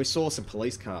 So we saw some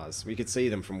police cars. We could see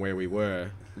them from where we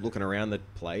were looking around the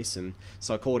place. And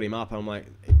so I called him up. I'm like,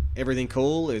 everything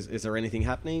cool? Is there anything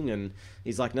happening? And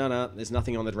he's like, no, there's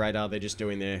nothing on the radar. They're just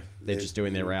doing their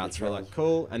routes. We're like,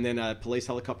 cool. And then a police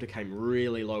helicopter came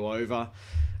really low over.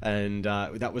 And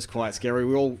that was quite scary.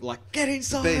 We were all like, get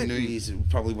inside! Being New Year's, it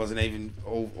probably wasn't even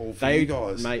all for you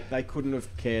guys. Mate, they couldn't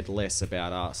have cared less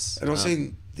about us. And I've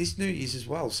seen this New Year's as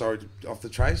well, sorry, off the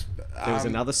trace. There was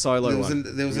another solo one.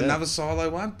 There was another solo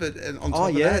one, but on top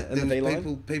of that, there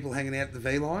was people hanging out at the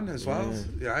V-line as well,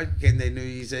 getting their New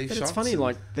Year's Eve shots. It's funny,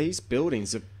 like, these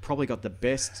buildings have probably got the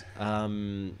best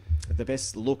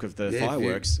look of the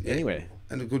fireworks anywhere.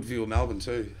 And a good view of Melbourne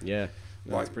too. Yeah,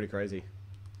 that's pretty crazy.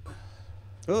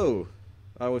 Oh,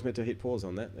 I was meant to hit pause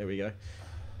on that. There we go.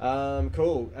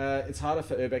 Cool. It's harder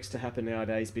for urbex to happen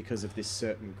nowadays because of this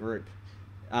certain group.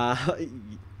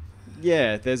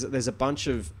 There's a bunch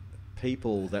of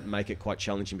people that make it quite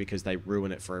challenging because they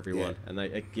ruin it for everyone, and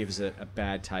it gives it a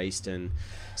bad taste. And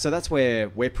so that's where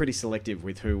we're pretty selective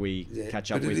with who we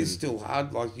catch up with. But it is still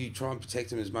hard. Like, you try and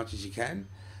protect them as much as you can,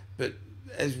 but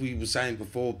as we were saying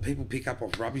before, people pick up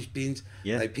off rubbish bins.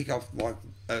 Yeah. They pick off like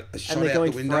a shot and they're out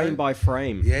going the window. frame by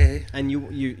frame. Yeah. And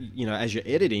you know, as you're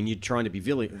editing, you're trying to be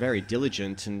very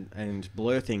diligent and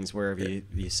blur things wherever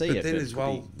you see it. But then as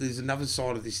well, there's another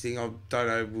side of this thing. I don't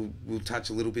know. We'll touch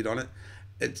a little bit on it.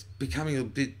 It's becoming a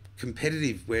bit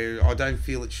competitive where I don't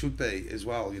feel it should be as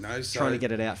well. So, trying to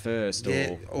get it out first.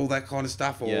 Yeah. All that kind of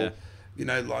stuff. Or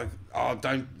like,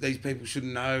 these people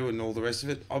shouldn't know and all the rest of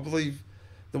it. I believe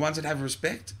the ones that have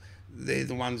respect, they're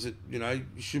the ones that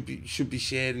should be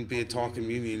shared and be a tight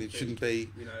community, and it shouldn't be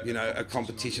a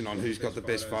competition on who's got the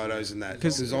best photos and that.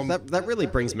 Because that really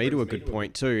brings me to a good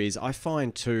point too. Is I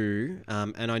find too,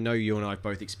 and I know you and I have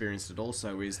both experienced it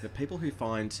also, is that people who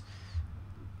find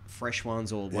fresh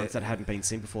ones or ones that hadn't been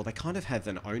seen before, they kind of have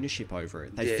an ownership over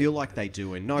it. They feel like they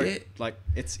do, and like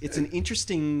it's an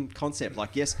interesting concept.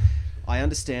 Like, yes, I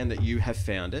understand that you have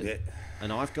found it,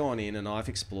 and I've gone in and I've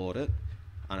explored it.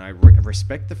 And I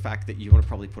respect the fact that you want to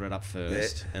probably put it up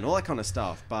first and all that kind of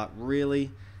stuff. But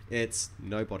really, it's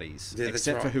nobody's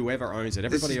except for whoever owns it.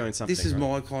 Everybody owns something. This is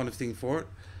my kind of thing for it.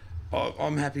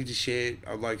 I'm happy to share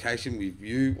a location with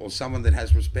you or someone that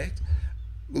has respect.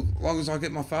 Look, as long as I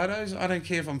get my photos, I don't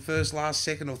care if I'm first, last,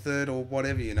 second, or third, or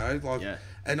whatever. And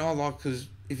I like, because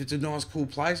if it's a nice, cool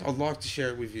place, I'd like to share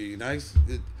it with you.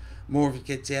 More of it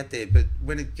gets out there. But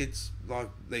when it gets like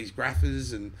these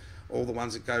graphers and all the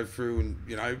ones that go through and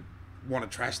want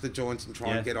to trash the joints and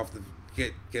try and get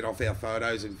off our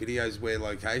photos and videos where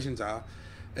locations are,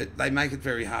 they make it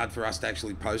very hard for us to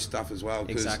actually post stuff as well.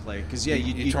 Exactly, because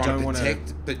you try don't to want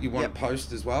protect, but you want to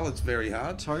post as well. It's very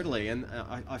hard. Totally, and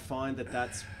I find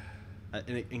that's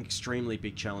an extremely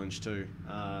big challenge too.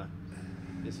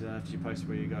 This after you posted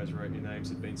where you guys wrote your names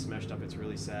had been smashed up. It's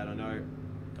really sad.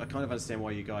 I I kind of understand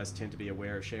why you guys tend to be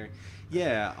aware of sharing.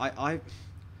 Yeah,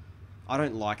 I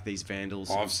don't like these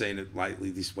vandals. I've seen it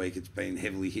lately this week. It's been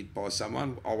heavily hit by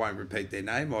someone. I won't repeat their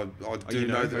name. I do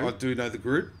know the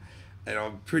group, and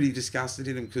I'm pretty disgusted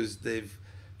in them because they've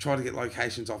tried to get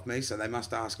locations off me, so they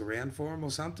must ask around for them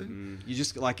or something. You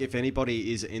just like, if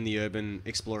anybody is in the urban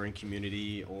exploring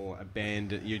community or a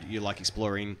band you like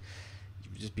exploring,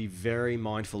 just be very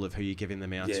mindful of who you're giving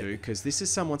them out to, because this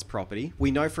is someone's property. We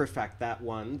know for a fact that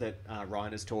one that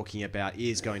Ryan is talking about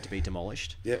is going to be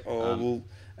demolished. Yeah, well,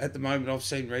 at the moment I've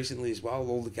seen recently as well,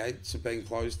 all the gates have been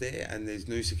closed there and there's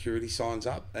new security signs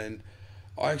up. And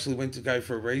I actually went to go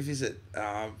for a revisit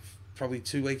probably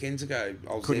 2 weekends ago.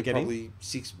 I was there probably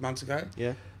 6 months ago.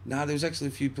 Yeah. No, there was actually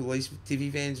a few police divvy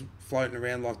vans floating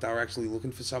around like they were actually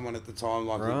looking for someone at the time,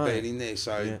 like they'd been in there.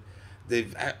 So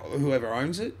they've, whoever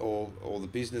owns it or the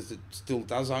business that still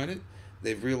does own it,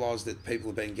 they've realised that people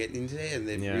have been getting into there, and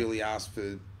they've really asked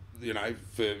for, you know,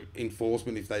 for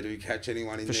enforcement if they do catch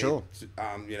anyone in there. Sure.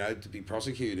 You know, to be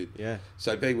prosecuted. Yeah.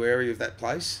 So be wary of that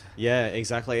place. Yeah,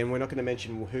 exactly. And we're not going to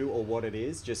mention who or what it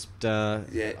is. Just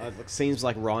it seems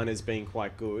like Ryan is being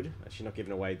quite good. Actually, not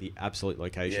giving away the absolute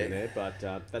location there, but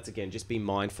that's, again, just be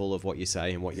mindful of what you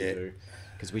say and what you do,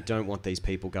 because we don't want these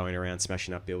people going around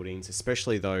smashing up buildings,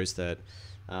 especially those that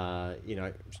you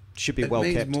know, should be well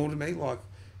kept. It means more to me, like,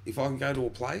 if I can go to a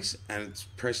place and it's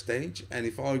prestige, and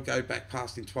if I go back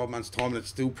past in 12 months' time and it's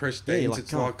still prestige, like,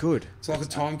 it's like good. It's like a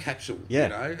time capsule, you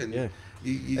know. And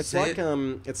you it's like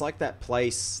it's like that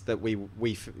place that we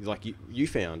like you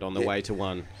found on the way to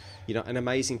one. You know, an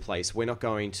amazing place. We're not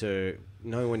going to.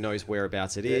 No one knows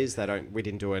whereabouts it is. They don't. We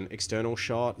didn't do an external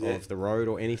shot of the road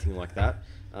or anything like that.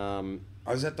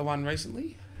 Was that the one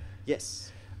recently?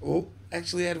 Yes. Well,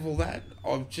 actually, out of all that,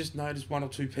 I've just noticed 1 or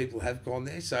 2 people have gone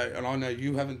there. So, and I know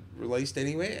you haven't released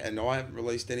anywhere, and I haven't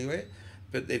released anywhere,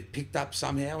 but they've picked up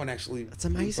somehow and actually got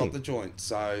the joint.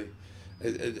 So,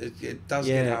 it does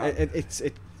get hard.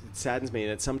 It saddens me,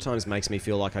 and it sometimes makes me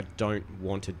feel like I don't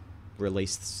want to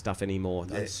release stuff anymore.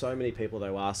 There's so many people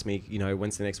that will ask me, you know,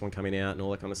 when's the next one coming out and all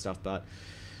that kind of stuff. But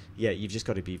yeah, you've just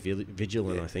got to be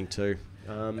vigilant, I think, too.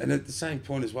 And at the same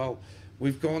point as well,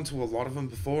 we've gone to a lot of them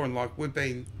before, and like we've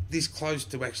been this close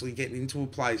to actually getting into a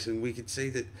place, and we could see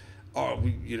that,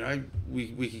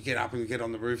 we could get up and get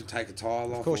on the roof and take a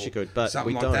tile off. Of course you could, but something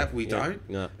we like don't. that. We don't.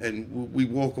 No. And we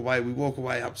walk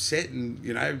away upset, and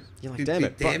you know, you're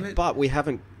like, damn it. But we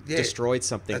haven't destroyed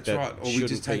something. That's right. Or we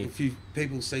just take a few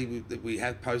people see that we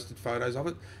have posted photos of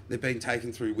it. They've been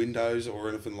taken through windows or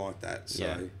anything like that.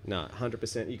 So no,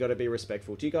 100%. You got to be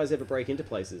respectful. Do you guys ever break into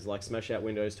places, like smash out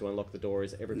windows to unlock the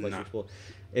doors? Every place you explore,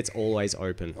 it's always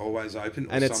open. Always open.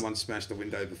 Or and someone smashed a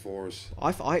window before us.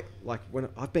 I like when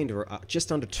I've been to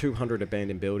just under 200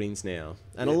 abandoned buildings now,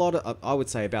 and a lot of, I would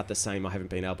say about the same, I haven't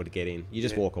been able to get in. You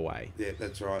just walk away. Yeah,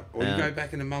 that's right. Or you go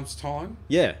back in a month's time.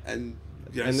 Yeah. And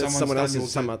you know, and someone else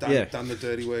has done the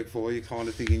dirty work for you, kind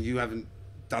of thing, and you haven't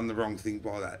done the wrong thing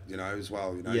by that, you know, as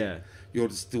well. You know, you're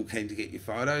just still keen to get your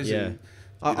photos. Yeah, and,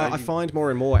 I find more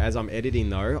and more as I'm editing,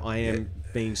 though, I am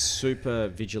being super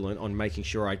vigilant on making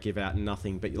sure I give out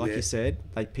nothing. But like you said,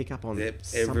 they pick up on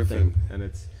everything, and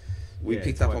it's. We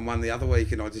picked up on one the other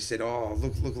week, and I just said, "Oh,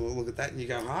 look at that," and you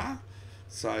go, "Huh?"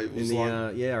 So it was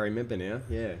I remember now.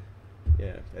 Yeah,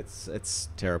 it's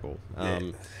terrible.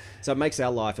 So it makes our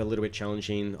life a little bit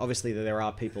challenging. Obviously, there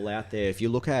are people out there. If you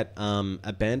look at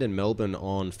Abandoned Melbourne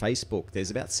on Facebook, there's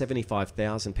about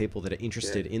 75,000 people that are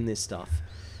interested in this stuff.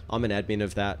 I'm an admin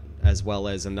of that, as well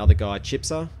as another guy,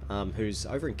 Chipser, who's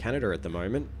over in Canada at the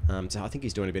moment. So I think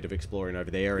he's doing a bit of exploring over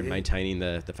there and maintaining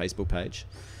the Facebook page.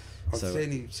 I've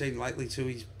seen lately too.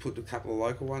 He's put a couple of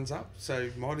local ones up. So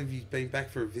might have you been back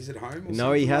for a visit home? Or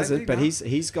no, he hasn't. But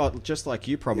he's got, just like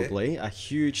you probably, a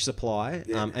huge supply.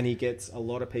 And he gets a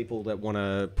lot of people that want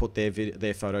to put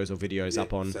their photos or videos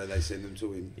up on. So they send them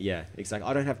to him. Yeah, exactly.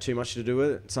 I don't have too much to do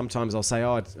with it. Sometimes I'll say,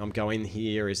 "Oh, I'm going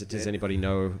here. Does anybody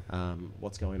know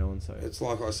what's going on?" So it's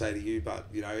like I say to you, but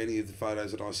you know, any of the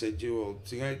photos that I send you, or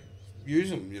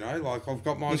use them. You know, like I've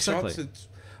got my shots.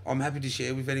 I'm happy to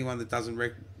share with anyone that doesn't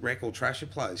wreck or trash a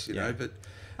place, you know. But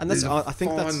and that's I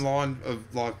think that's fine line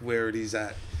of like where it is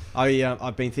at.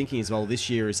 I've been thinking as well. This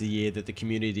year is the year that the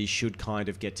community should kind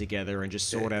of get together and just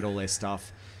sort out all their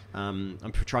stuff. I'm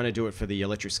trying to do it for the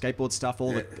electric skateboard stuff.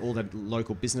 All the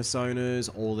local business owners,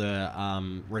 all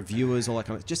the reviewers, all that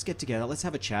kind of. Just get together. Let's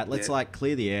have a chat. Let's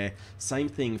clear the air. Same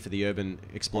thing for the urban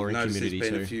exploring community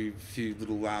too. There's been a few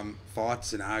little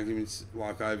fights and arguments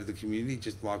like over the community,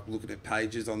 just like looking at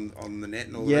pages on the net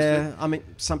and all. Yeah, I mean,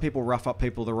 some people rough up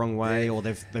people the wrong way, or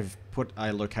they've put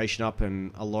a location up,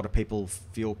 and a lot of people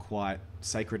feel quite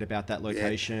sacred about that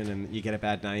location, and you get a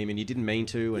bad name, and you didn't mean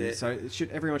to, and so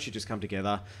everyone should just come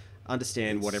together,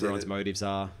 understand what everyone's motives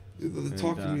are. The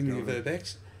tight community of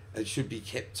Urbex, it should be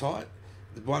kept tight.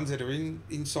 The ones that are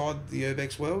inside the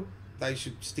Urbex world, they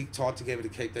should stick tight together to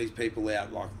keep these people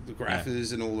out, like the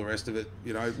graphers and all the rest of it.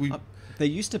 You know, there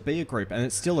used to be a group, and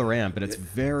it's still around, but it's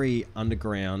very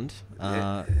underground.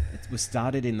 It was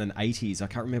started in the 80s. I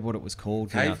can't remember what it was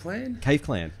called. Cave Clan? Cave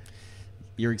Clan.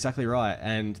 You're exactly right.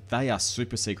 And they are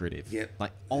super secretive. Yep.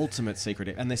 Like, ultimate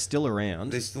secretive. And they're still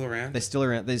around. They're still around? They're still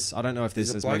around. I don't know if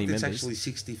there's as many members. There's actually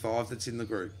 65 that's in the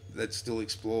group that still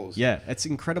explores. Yeah, it's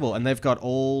incredible. And they've got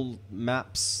all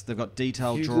maps. They've got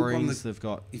detailed drawings. They've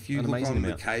got if you an look amazing on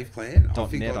amount. The Cave Clan,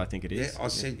 .net, I think it is. Yeah, I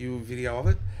sent you a video of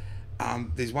it.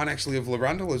 There's one actually of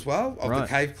Larundel as well, of the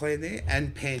Cave Clan there,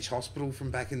 and Panch Hospital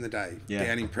from back in the day,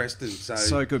 down in Preston.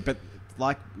 So good. But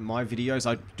like my videos,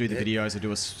 I do the videos, I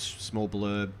do a small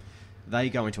blurb. They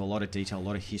go into a lot of detail, a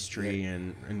lot of history,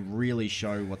 and really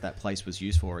show what that place was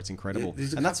used for. It's incredible.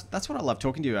 And that's what I love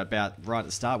talking to you about right at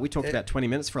the start. We talked about 20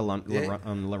 minutes on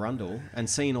Larundel, and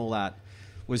seeing all that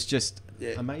was just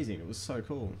amazing. It was so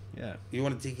cool. Yeah. You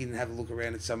want to dig in and have a look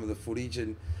around at some of the footage,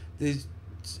 and there's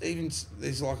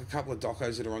like a couple of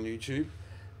docos that are on YouTube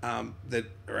that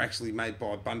are actually made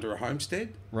by Bundoora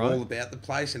Homestead, all about the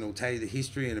place, and it'll tell you the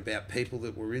history and about people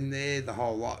that were in there, the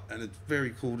whole lot. And it's very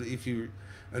cool if you're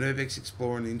an Urbex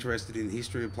explorer and interested in the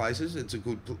history of places. It's a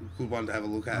good one to have a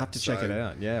look at. I'll have to check it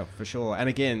out, yeah, for sure. And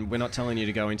again, we're not telling you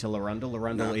to go into Larundel.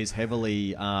 Larundel is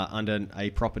heavily under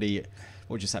a property,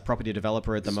 or just that property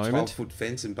developer at the moment. 12-foot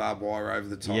fence and barbed wire over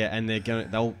the top. Yeah, and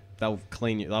they'll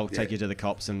clean you. They'll take you to the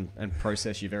cops and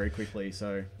process you very quickly.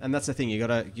 So, and that's the thing. You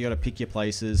gotta pick your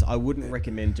places. I wouldn't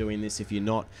recommend doing this if you're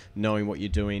not knowing what you're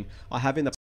doing. I have in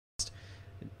the past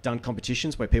done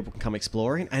competitions where people can come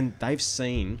exploring, and they've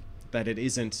seen that it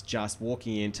isn't just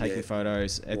walking in, taking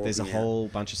photos. There's a whole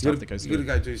bunch of stuff that goes through. You've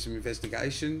got to go do some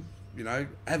investigation. You know,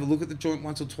 have a look at the joint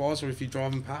once or twice, or if you're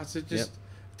driving past it, just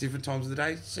different times of the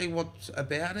day, see what's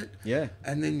about it. Yeah.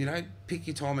 And then, pick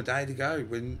your time of day to go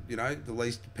when, the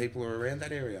least people are around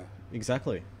that area.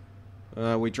 Exactly.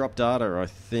 We dropped data, I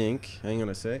think. Hang on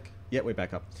a sec. Yeah, we're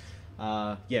back up.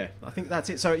 I think that's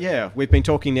it. So, we've been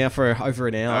talking now for over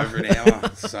an hour.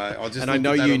 So I just and I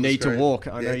know you need to walk.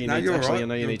 I know you need to I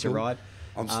know you need to ride.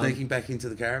 I'm sneaking back into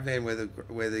the caravan where the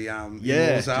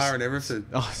in-laws are and everything.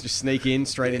 Just sneak in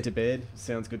straight into bed.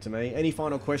 Sounds good to me. Any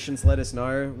final questions, let us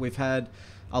know. We've had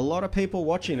a lot of people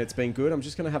watching. It's been good. I'm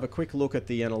just going to have a quick look at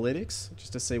the analytics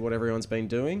just to see what everyone's been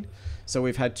doing. So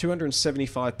we've had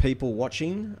 275 people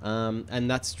watching,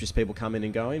 and that's just people coming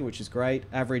and going, which is great.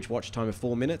 Average watch time of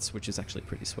 4 minutes, which is actually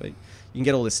pretty sweet. You can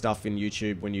get all this stuff in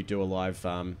YouTube when you do a live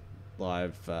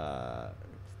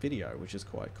video, which is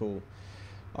quite cool.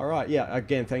 All right. Yeah.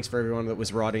 Again, thanks for everyone that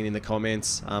was writing in the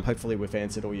comments. Hopefully we've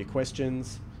answered all your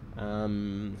questions.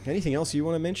 Anything else you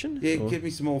want to mention? Yeah, give me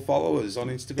some more followers on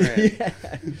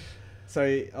Instagram.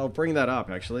 So I'll bring that up,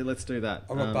 actually. Let's do that.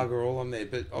 I've got bugger all on there,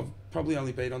 but I've probably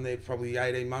only been on there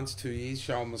 18 months, 2 years,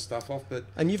 showing my stuff off.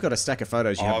 And you've got a stack of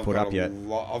photos you haven't put up yet.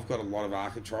 I've got a lot of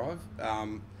archive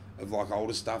of like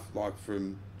older stuff, like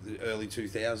from the early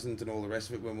 2000s and all the rest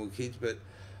of it when we were kids, but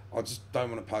I just don't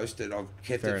want to post it. I've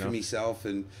kept it for myself,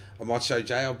 and I might show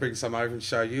Jay. I'll bring some over and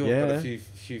show you. I've got a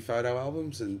few photo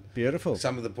albums and beautiful.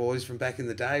 Some of the boys from back in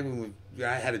the day when we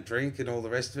had a drink and all the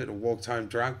rest of it, or walked home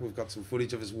drunk. We've got some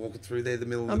footage of us walking through there the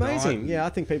middle of the night. Amazing. Yeah, I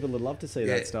think people would love to see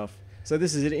that stuff. So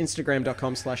this is it,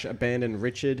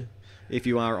 Instagram.com/abandonedrichard. If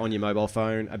you are on your mobile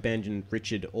phone, Abandoned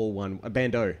Richard, all one.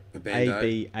 Abando.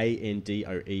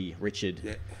 ABANDOE. Richard.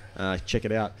 Yeah. Check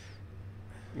it out.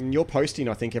 And you're posting,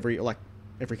 I think, every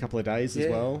couple of days as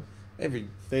well.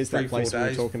 There's 3, that place 4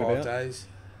 days, we were talking 5 about. Days.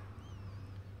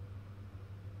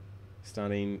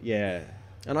 Stunning, yeah.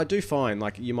 And I do find,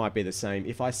 you might be the same.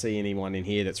 If I see anyone in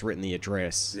here that's written the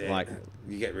address, you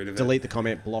get rid of delete the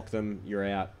comment, block them, you're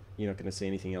out. You're not going to see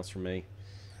anything else from me.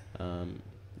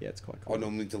 It's quite cool. I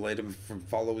normally delete them from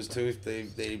followers too, if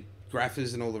they're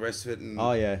graphers and all the rest of it. And,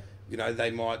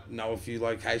 they might know a few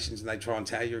locations and they try and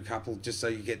tell you a couple just so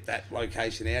you get that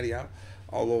location out of you.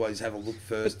 I'll always have a look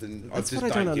first, and that's what I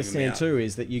don't understand too.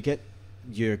 Is that you get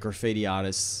your graffiti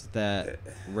artists that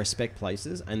respect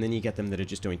places, and then you get them that are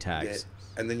just doing tags.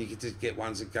 And then you get to get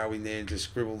ones that go in there and just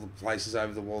scribble the places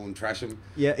over the wall and trash them.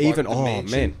 Yeah, even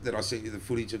man, that I sent you the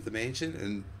footage of the mansion,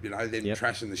 and then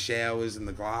trashing the showers and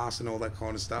the glass and all that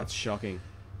kind of stuff. That's shocking.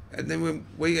 And then when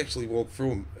we actually walk through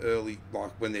them early,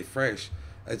 when they're fresh,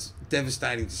 it's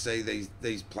devastating to see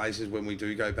these places when we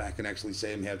do go back and actually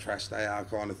see them how trash they are,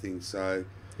 kind of thing. So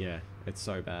yeah, it's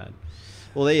so bad.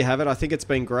 Well, there you have it. I think it's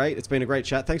been great. It's been a great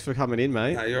chat. Thanks for coming in,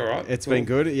 mate. No, you're all right. It's been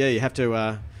good. Yeah, you have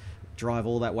to drive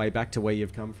all that way back to where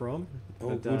you've come from.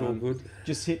 All good.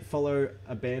 Just hit follow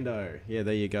Abando. Yeah,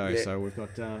 there you go. Yeah. So we've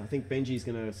got, I think Benji's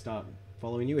going to start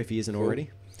following you if he isn't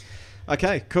already.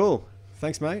 Okay, cool.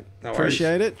 Thanks, mate. No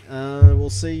Appreciate it. We'll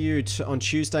see you on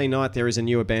Tuesday night. There is a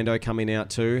new Abando coming out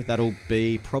too. That'll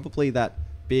be probably that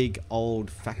big old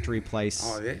factory place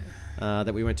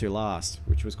that we went to last,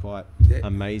 which was quite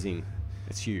amazing.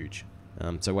 It's huge.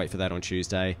 So wait for that on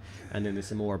Tuesday. And then there's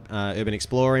some more urban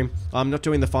exploring. I'm not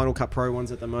doing the Final Cut Pro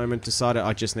ones at the moment. Decided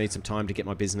I just need some time to get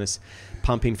my business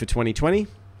pumping for 2020.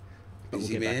 But we'll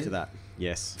get back to that.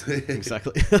 Yes,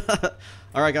 exactly.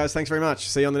 All right, guys. Thanks very much.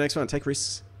 See you on the next one. Take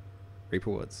risks. Reap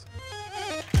rewards.